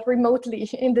PBL remotely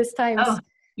in these times? Oh,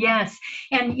 yes.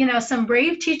 And, some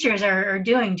brave teachers are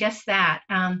doing just that.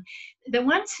 The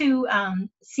ones who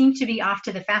seem to be off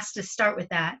to the fastest start with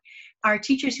that are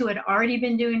teachers who had already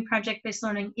been doing project-based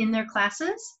learning in their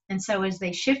classes. And so as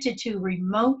they shifted to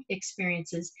remote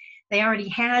experiences, they already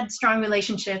had strong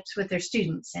relationships with their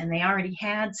students, and they already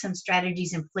had some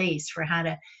strategies in place for how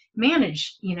to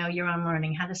manage, your own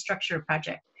learning, how to structure a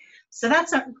project. So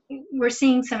we're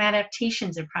seeing some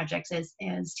adaptations of projects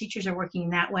as teachers are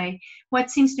working that way. What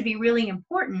seems to be really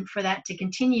important for that to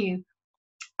continue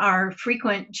are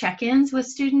frequent check-ins with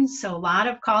students. So a lot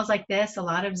of calls like this, a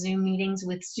lot of Zoom meetings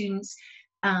with students,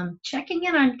 checking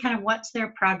in on kind of what's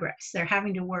their progress. They're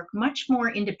having to work much more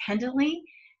independently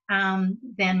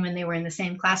than when they were in the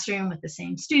same classroom with the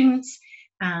same students.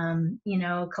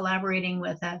 Collaborating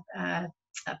with a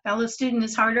fellow student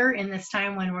is harder in this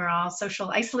time when we're all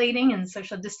social isolating and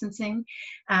social distancing.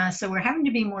 So we're having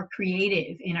to be more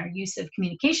creative in our use of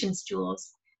communications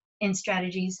tools and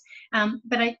strategies.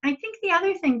 But I think the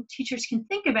other thing teachers can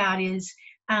think about is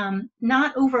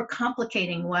not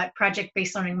overcomplicating what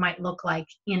project-based learning might look like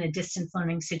in a distance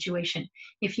learning situation.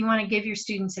 If you want to give your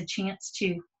students a chance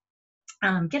to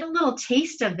get a little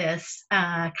taste of this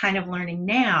kind of learning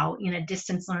now in a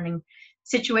distance learning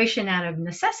situation out of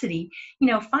necessity,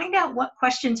 find out what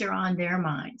questions are on their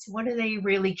minds. What are they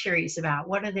really curious about?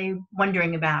 What are they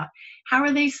wondering about? How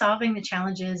are they solving the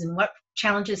challenges, and what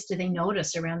challenges do they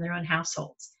notice around their own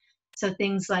households? So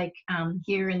things like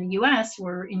here in the US,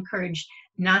 we're encouraged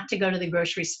not to go to the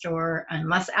grocery store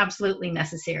unless absolutely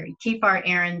necessary. Keep our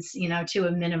errands, to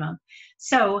a minimum.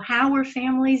 So how are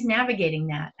families navigating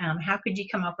that? How could you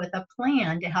come up with a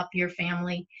plan to help your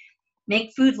family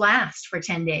make food last for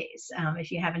 10 days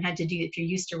if you haven't had to if you're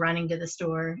used to running to the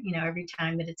store, every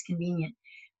time that it's convenient?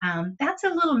 That's a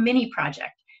little mini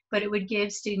project. but it would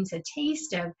give students a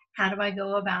taste of how do I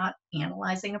go about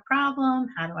analyzing a problem?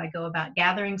 How do I go about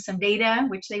gathering some data,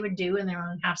 which they would do in their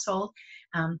own household?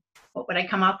 What would I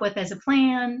come up with as a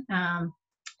plan?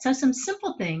 So some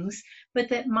simple things, but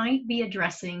that might be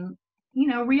addressing,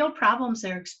 real problems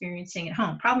they're experiencing at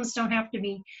home. Problems don't have to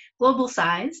be global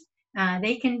sized.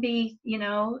 They can be,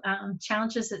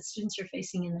 challenges that students are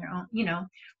facing in their own,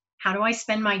 how do I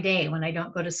spend my day when I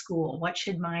don't go to school? What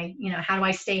should my, how do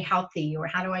I stay healthy, or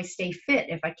how do I stay fit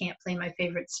if I can't play my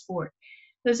favorite sport?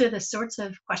 Those are the sorts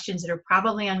of questions that are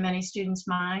probably on many students'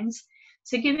 minds.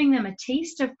 So giving them a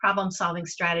taste of problem-solving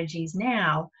strategies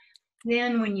now,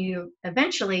 then when you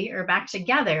eventually are back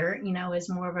together, as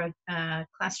more of a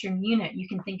classroom unit, you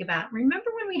can think about,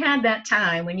 remember when we had that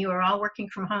time when you were all working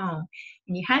from home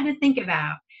and you had to think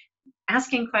about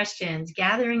asking questions,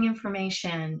 gathering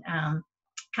information,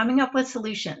 coming up with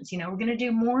solutions. We're going to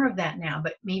do more of that now,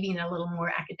 but maybe in a little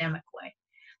more academic way.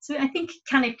 So I think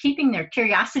kind of keeping their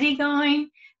curiosity going,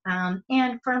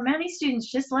 and for many students,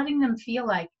 just letting them feel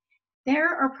like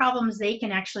there are problems they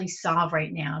can actually solve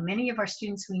right now. Many of our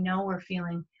students we know are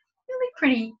feeling really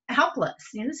pretty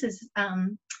helpless. This is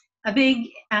a big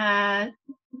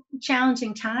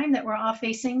challenging time that we're all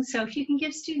facing. So if you can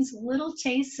give students little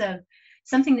tastes of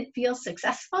something that feels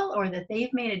successful, or that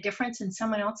they've made a difference in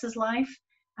someone else's life,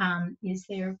 is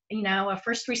there, a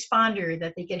first responder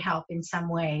that they could help in some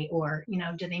way, or,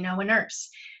 do they know a nurse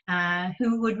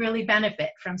who would really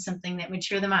benefit from something that would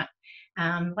cheer them up?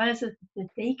 What is it that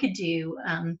they could do?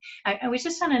 I was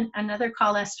just on another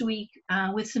call last week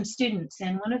with some students,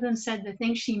 and one of them said the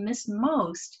thing she missed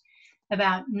most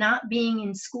about not being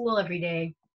in school every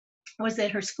day was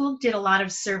that her school did a lot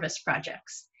of service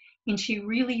projects, and she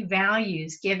really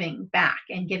values giving back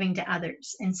and giving to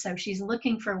others. And so she's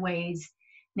looking for ways,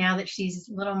 now that she's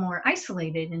a little more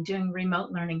isolated and doing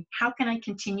remote learning, how can I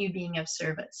continue being of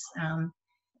service? And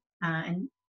I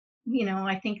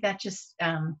think that just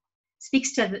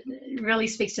really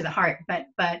speaks to the heart. But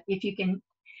if you can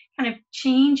kind of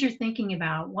change your thinking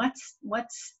about what's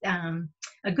a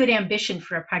good ambition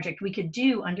for a project we could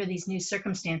do under these new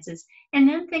circumstances, and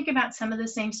then think about some of the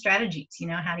same strategies.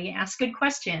 How do you ask good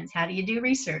questions? How do you do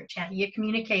research? How do you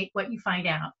communicate what you find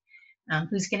out?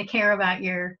 Who's going to care about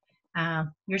your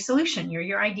solution,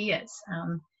 your ideas?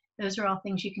 Those are all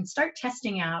things you can start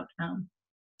testing out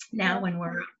now when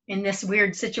we're in this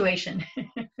weird situation.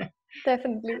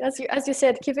 Definitely. As you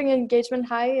said, keeping engagement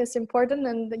high is important,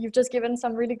 and you've just given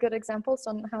some really good examples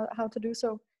on how to do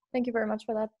so. Thank you very much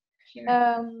for that. Sure.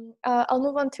 I'll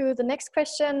move on to the next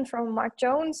question from Mark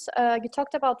Jones. You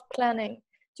talked about planning.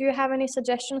 Do you have any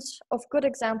suggestions of good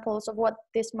examples of what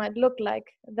this might look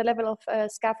like, the level of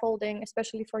scaffolding,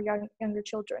 especially for younger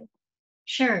children?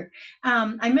 Sure.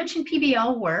 I mentioned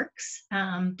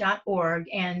pblworks.org,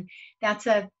 and that's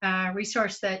a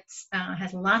resource that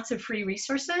has lots of free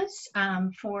resources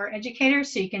for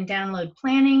educators. So you can download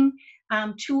planning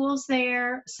tools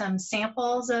there, some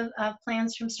samples of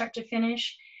plans from start to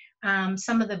finish.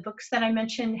 Some of the books that I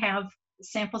mentioned have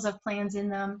samples of plans in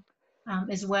them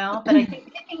as well. But I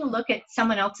think taking a look at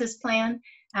someone else's plan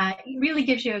it really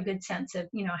gives you a good sense of,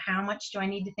 how much do I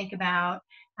need to think about?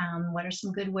 What are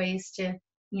some good ways to,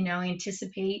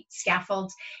 anticipate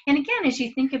scaffolds? And again, as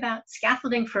you think about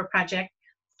scaffolding for a project,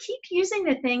 keep using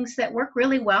the things that work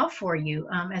really well for you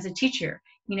as a teacher.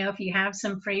 If you have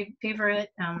some favorite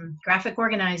graphic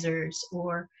organizers,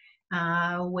 or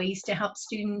ways to help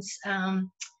students,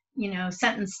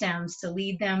 sentence stems to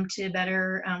lead them to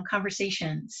better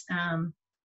conversations,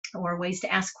 or ways to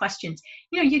ask questions.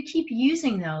 You keep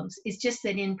using those. It's just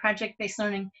that in project-based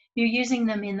learning, you're using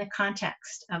them in the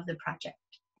context of the project.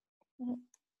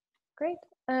 Great.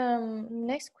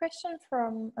 Next question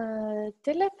from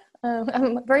Dilip.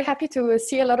 I'm very happy to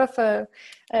see a lot of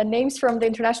names from the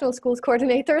International Schools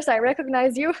coordinators. I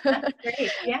recognize you. That's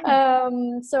great. Yeah.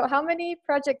 So how many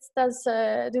projects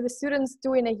do the students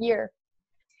do in a year?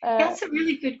 That's a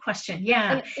really good question.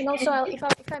 Yeah. And also, if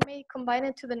I may combine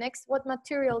it to the next, what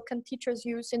material can teachers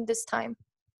use in this time?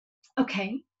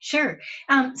 Okay, sure.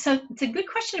 So it's a good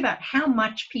question about how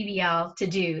much PBL to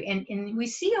do. And we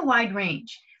see a wide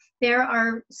range. There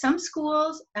are some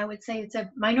schools, I would say it's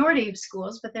a minority of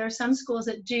schools, but there are some schools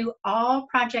that do all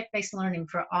project-based learning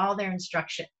for all their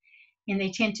instruction. And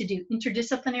they tend to do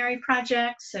interdisciplinary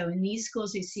projects. So in these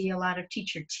schools, you see a lot of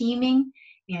teacher teaming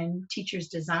and teachers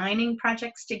designing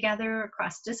projects together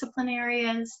across discipline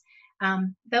areas.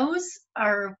 Those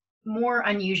are more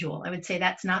unusual. I would say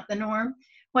that's not the norm.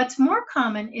 What's more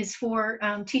common is for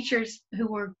teachers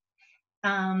who are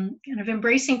kind of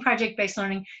embracing project-based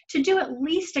learning to do at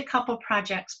least a couple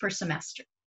projects per semester.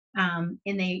 And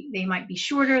they might be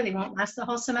shorter, they won't last the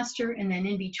whole semester, and then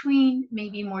in between,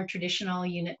 maybe more traditional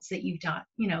units that you've taught,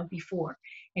 before,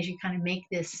 as you kind of make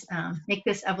this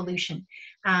evolution.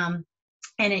 And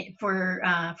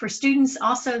for students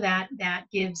also, that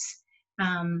gives,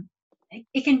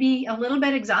 it can be a little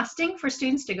bit exhausting for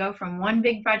students to go from one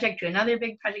big project to another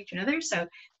big project to another. So it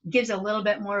gives a little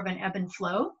bit more of an ebb and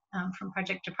flow from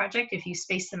project to project if you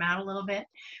space them out a little bit.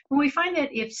 But we find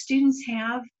that if students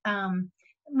have at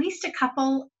least a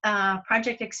couple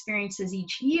project experiences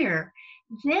each year,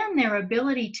 then their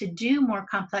ability to do more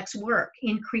complex work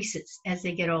increases as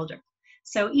they get older.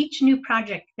 So each new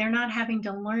project, they're not having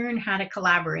to learn how to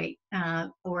collaborate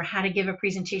or how to give a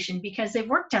presentation because they've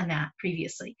worked on that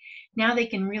previously. Now they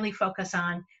can really focus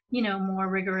on, more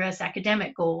rigorous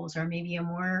academic goals, or maybe a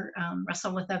more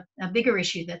wrestle with a bigger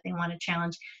issue that they want to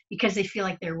challenge because they feel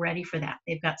like they're ready for that.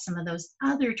 They've got some of those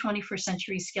other 21st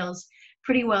century skills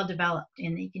pretty well developed,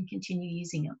 and they can continue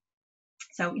using them.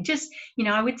 So just,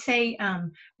 I would say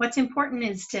what's important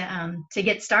is to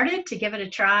get started, to give it a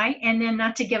try, and then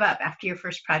not to give up after your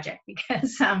first project,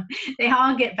 because they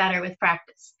all get better with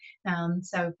practice.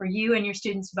 So for you and your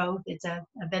students both, it's a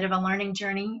bit of a learning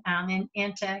journey,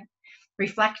 and to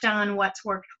reflect on what's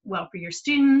worked well for your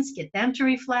students, get them to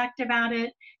reflect about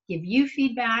it, give you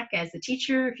feedback as the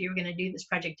teacher. If you were going to do this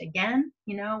project again,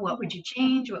 what would you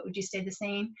change? What would you stay the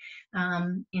same?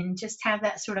 And just have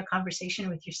that sort of conversation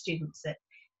with your students that,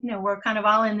 we're kind of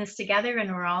all in this together,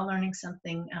 and we're all learning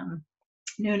something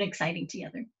new and exciting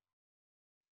together.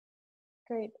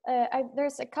 Great.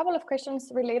 There's a couple of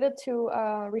questions related to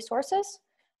resources.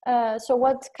 So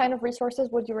what kind of resources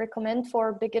would you recommend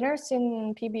for beginners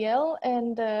in PBL?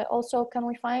 And also, can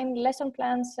we find lesson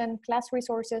plans and class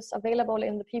resources available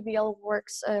in the PBL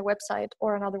Works website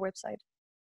or another website?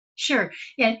 Sure.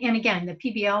 And again, the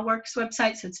PBL Works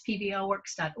website, so it's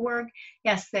pblworks.org.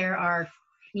 Yes, there are,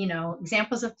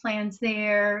 examples of plans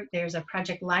there. There's a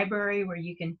project library where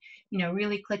you can,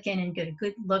 really click in and get a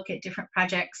good look at different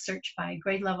projects, search by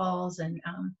grade levels and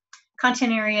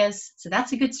content areas. So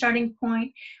that's a good starting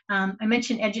point. I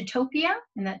mentioned Edutopia,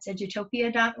 and that's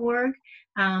edutopia.org.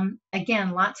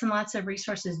 Again, lots and lots of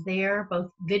resources there,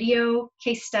 both video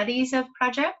case studies of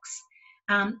projects,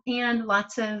 and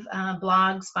lots of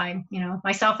blogs by,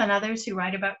 myself and others who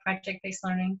write about project-based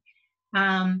learning.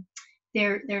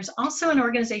 There's also an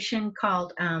organization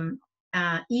called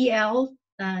EL,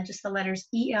 just the letters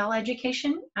EL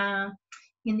Education.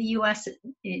 In the US, it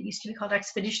used to be called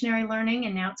Expeditionary Learning,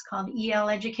 and now it's called EL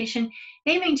Education.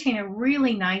 They maintain a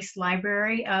really nice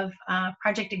library of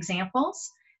project examples.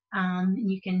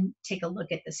 You can take a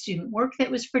look at the student work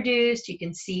that was produced. You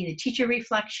can see the teacher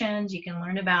reflections. You can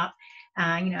learn about,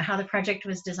 how the project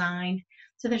was designed.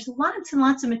 So there's lots and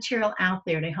lots of material out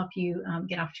there to help you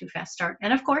get off to a fast start.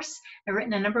 And of course, I've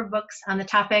written a number of books on the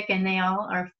topic, and they all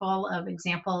are full of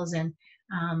examples and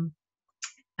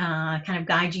kind of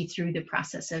guide you through the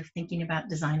process of thinking about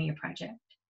designing a project.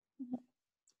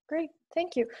 Great,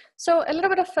 thank you. So a little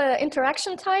bit of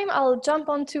interaction time. I'll jump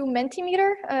onto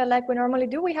Mentimeter like we normally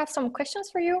do. We have some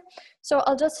questions for you. So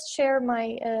I'll just share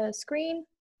my screen.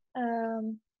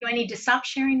 Do I need to stop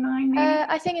sharing mine?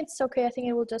 I think it's okay. I think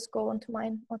it will just go onto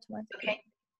mine automatically. Okay.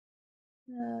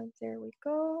 There we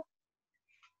go.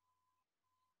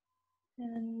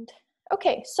 And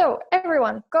okay, so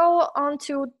everyone, go on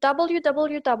to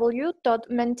www.menti.com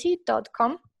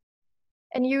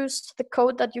and use the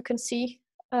code that you can see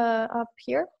up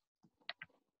here.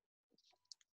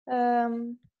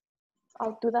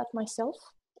 I'll do that myself.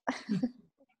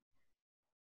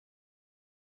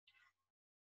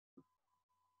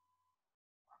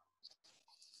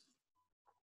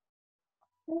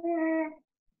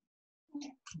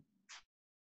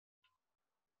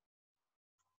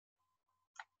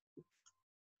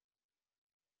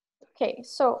 Okay,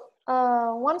 so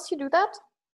once you do that,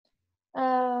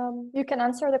 you can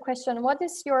answer the question, what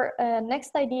is your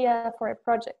next idea for a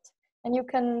project? And you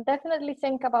can definitely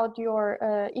think about your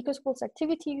eco-schools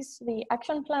activities, the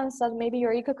action plans that maybe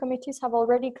your eco-committees have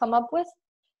already come up with.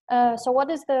 So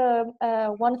what is the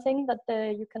one thing that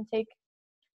you can take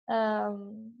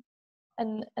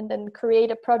and then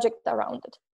create a project around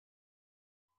it?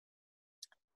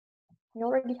 We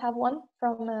already have one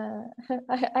from,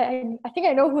 I think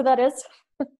I know who that is.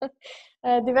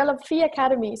 Develop Fee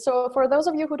Academy. So for those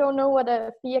of you who don't know what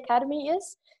a Fee Academy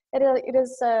is, it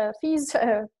is Fee's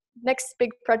next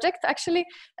big project, actually.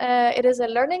 It is a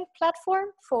learning platform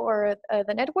for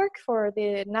the network, for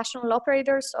the national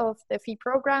operators of the Fee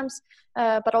programs,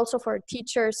 but also for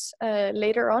teachers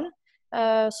later on.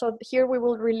 So here we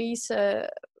will release a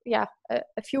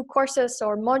few courses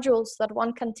or modules that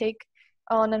one can take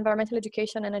on environmental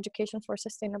education and education for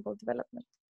sustainable development.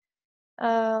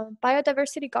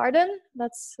 Biodiversity Garden,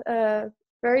 that's a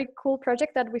very cool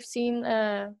project that we've seen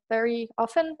very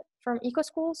often from eco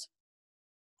schools.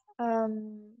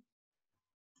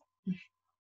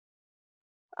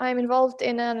 I'm involved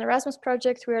in an Erasmus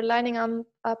project. We're lining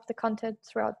up the content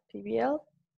throughout PBL.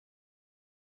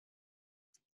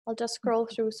 I'll just scroll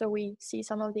through so we see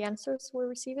some of the answers we're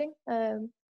receiving.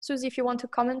 Suzie, if you want to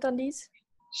comment on these.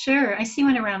 Sure, I see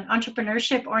one around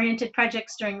entrepreneurship-oriented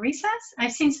projects during recess.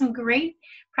 I've seen some great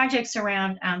projects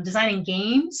around designing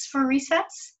games for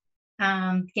recess,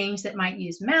 games that might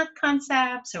use math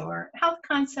concepts or health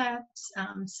concepts.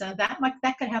 So that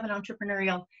could have an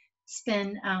entrepreneurial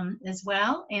spin as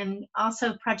well. And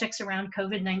also projects around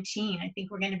COVID-19. I think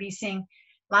we're going to be seeing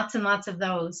lots and lots of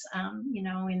those, you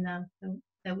know, in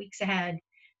the weeks ahead.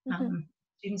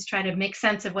 Students try to make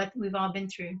sense of what we've all been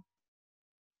through.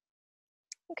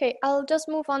 Okay, I'll just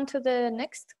move on to the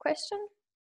next question.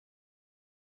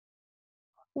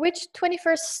 Which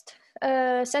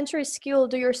 21st century skill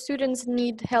do your students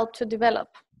need help to develop?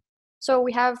 So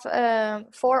we have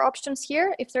 4 options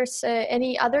here. If there's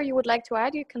any other you would like to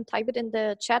add, you can type it in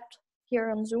the chat here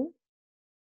on Zoom.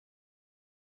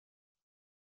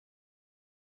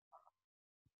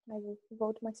 I will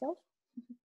vote myself.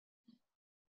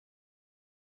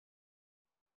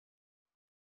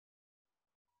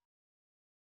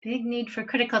 Big need for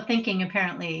critical thinking,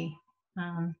 apparently,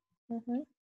 which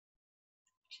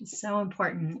is so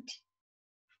important.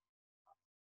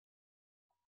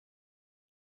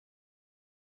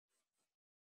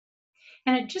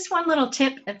 And just one little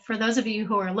tip for those of you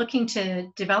who are looking to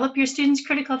develop your students'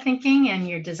 critical thinking and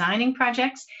you're designing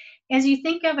projects, as you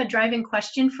think of a driving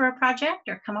question for a project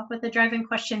or come up with a driving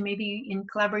question, maybe in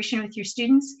collaboration with your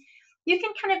students, you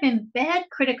can kind of embed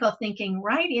critical thinking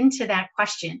right into that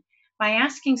question by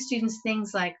asking students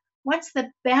things like, what's the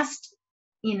best,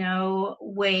 you know,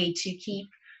 way to keep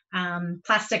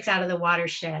plastics out of the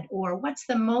watershed? Or what's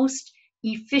the most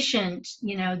efficient,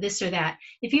 you know, this or that?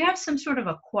 If you have some sort of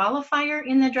a qualifier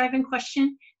in the driving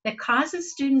question that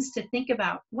causes students to think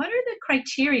about what are the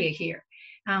criteria here?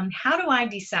 How do I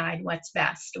decide what's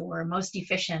best or most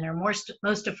efficient or most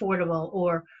affordable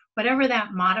or whatever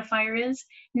that modifier is?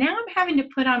 Now I'm having to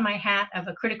put on my hat of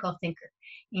a critical thinker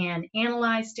and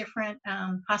analyze different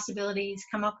possibilities,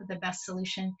 come up with the best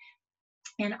solution.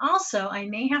 And also, I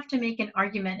may have to make an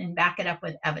argument and back it up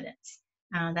with evidence.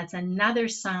 That's another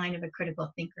sign of a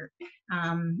critical thinker.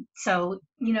 So,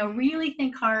 you know, really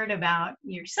think hard about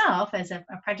yourself as a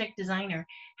project designer.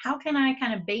 How can I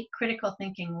kind of bake critical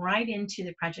thinking right into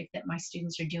the project that my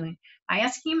students are doing by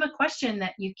asking them a question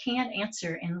that you can't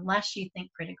answer unless you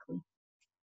think critically?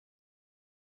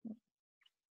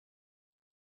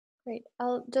 Great.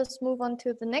 I'll just move on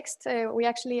to the next. We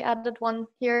actually added one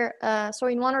here. So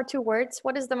in 1 or 2 words,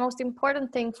 what is the most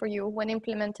important thing for you when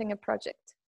implementing a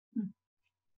project?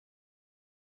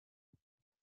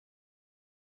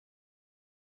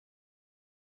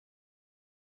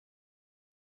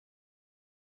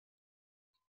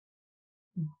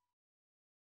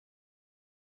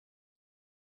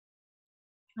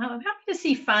 Oh, I'm happy to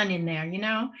see fun in there, you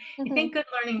know. I think good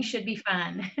learning should be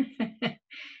fun.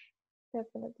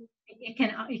 Definitely.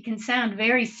 It can sound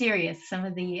very serious, some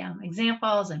of the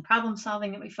examples and problem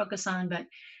solving that we focus on, but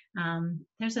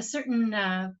there's a certain,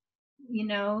 you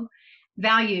know,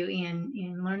 value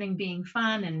in learning being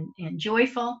fun and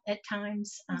joyful at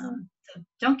times. So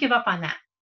don't give up on that.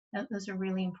 Those are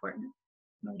really important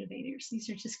motivators. These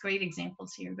are just great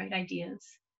examples here, great ideas.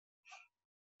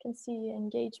 Can see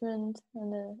engagement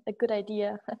and a good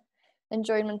idea.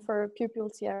 Enjoyment for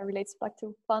pupils, yeah, relates back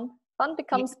to fun. Fun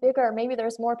becomes bigger. Maybe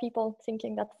there's more people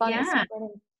thinking that fun is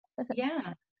important.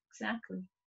 Yeah, exactly.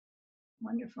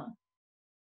 Wonderful.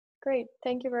 Great,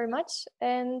 thank you very much.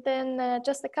 And then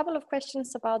just a couple of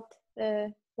questions about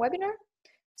the webinar.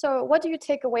 So what do you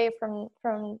take away from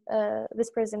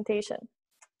this presentation?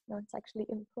 No, it's actually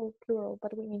in plural,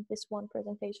 but we mean this one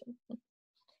presentation.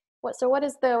 So what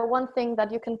is the one thing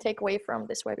that you can take away from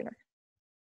this webinar?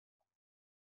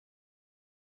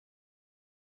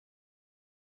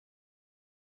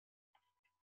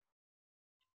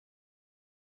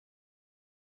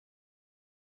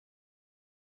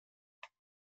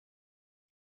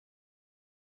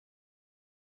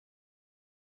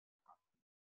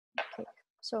 Okay.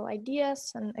 So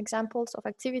ideas and examples of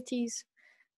activities,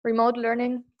 remote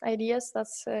learning ideas,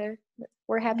 that's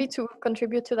we're happy to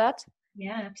contribute to that.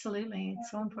 Yeah, absolutely.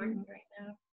 It's so important right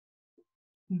now.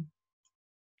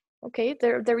 Okay,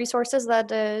 the resources that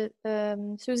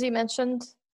Suzie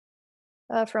mentioned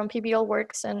from PBL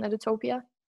Works and Edutopia.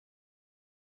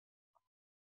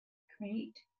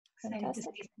 Great. Excited to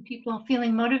Fantastic. see some people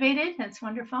feeling motivated. That's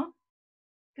wonderful.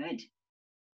 Good.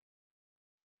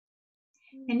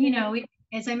 And you know,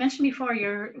 as I mentioned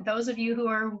before, those of you who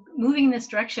are moving in this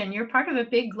direction, you're part of a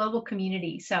big global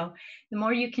community. So the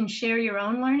more you can share your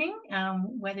own learning,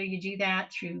 whether you do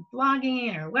that through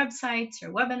blogging or websites or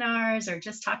webinars or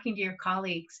just talking to your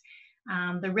colleagues,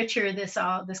 the richer this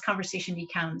conversation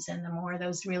becomes, and the more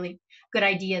those really good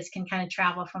ideas can kind of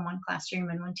travel from one classroom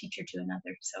and one teacher to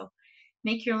another. So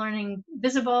make your learning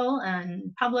visible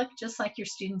and public, just like your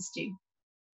students do.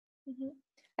 Mm-hmm.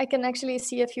 I can actually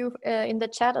see a few in the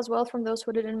chat as well from those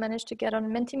who didn't manage to get on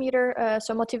Mentimeter.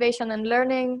 So motivation and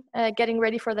learning, getting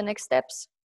ready for the next steps.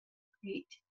 Great.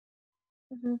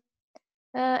 Mm-hmm.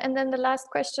 And then the last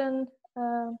question.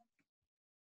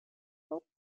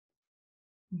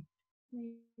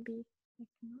 Maybe I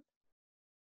cannot.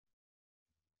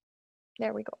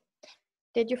 There we go.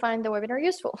 Did you find the webinar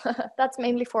useful? That's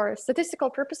mainly for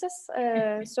statistical purposes.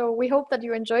 So we hope that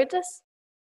you enjoyed this.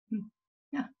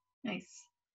 Yeah, nice.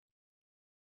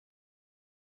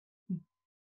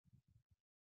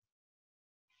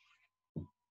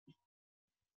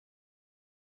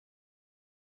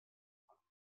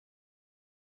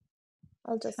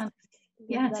 I'll just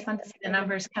yeah, it's fun to see the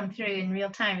numbers come through in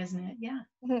real time, isn't it? Yeah.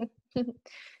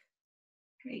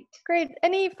 Great. Great.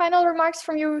 Any final remarks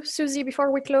from you, Suzie,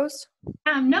 before we close?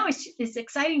 No, it's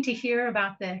exciting to hear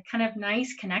about the kind of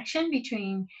nice connection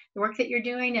between the work that you're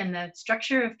doing and the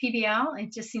structure of PBL.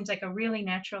 It just seems like a really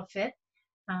natural fit.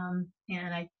 And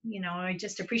I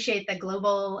just appreciate the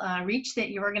global reach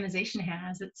that your organization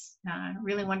has. It's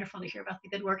really wonderful to hear about the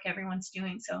good work everyone's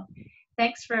doing. So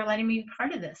thanks for letting me be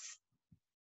part of this.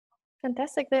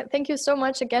 Fantastic. Thank you so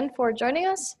much again for joining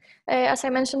us. As I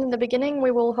mentioned in the beginning,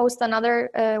 we will host another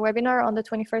webinar on the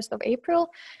 21st of April.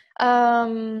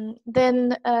 Then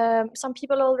some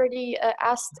people already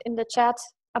asked in the chat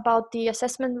about the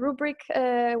assessment rubric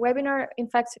webinar. In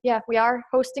fact, yeah, we are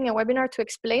hosting a webinar to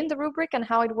explain the rubric and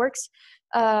how it works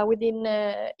within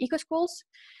EcoSchools.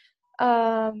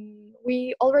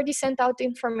 We already sent out the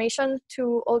information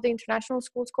to all the international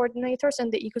schools coordinators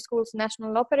and the EcoSchools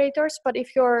national operators. But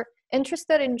if you're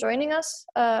interested in joining us,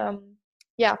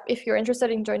 if you're interested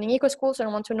in joining EcoSchools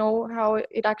and want to know how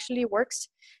it actually works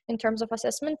in terms of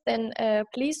assessment, then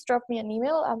please drop me an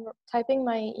email. I'm typing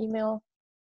my email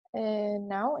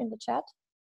now in the chat.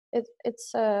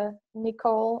 It's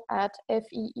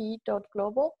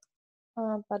nicole@fee.global,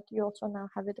 but you also now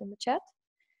have it in the chat.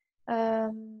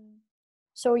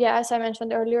 So yeah, as I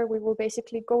mentioned earlier, we will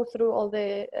basically go through all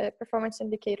the performance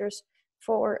indicators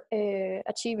for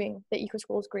achieving the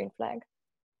EcoSchools green flag.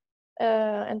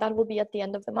 And that will be at the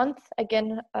end of the month,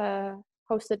 again,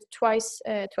 hosted twice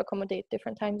to accommodate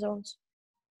different time zones,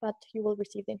 but you will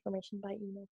receive the information by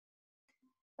email.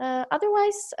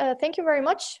 Otherwise, thank you very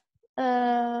much.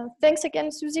 Thanks again,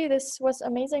 Suzie. This was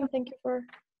amazing. Thank you for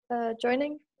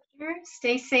joining.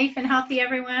 Stay safe and healthy,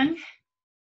 everyone.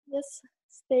 Yes,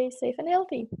 stay safe and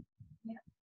healthy. Yeah.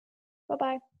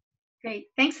 Bye-bye.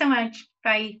 Great. Thanks so much.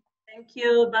 Bye. Thank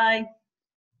you. Bye.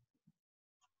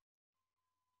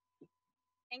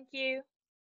 Thank you.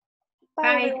 Bye,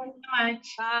 Bye. everyone.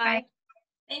 Thanks so much. Bye. Bye.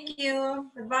 Thank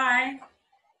you. Goodbye.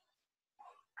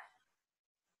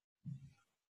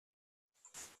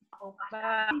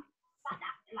 Bye.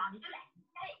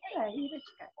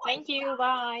 Thank you.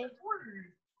 Bye.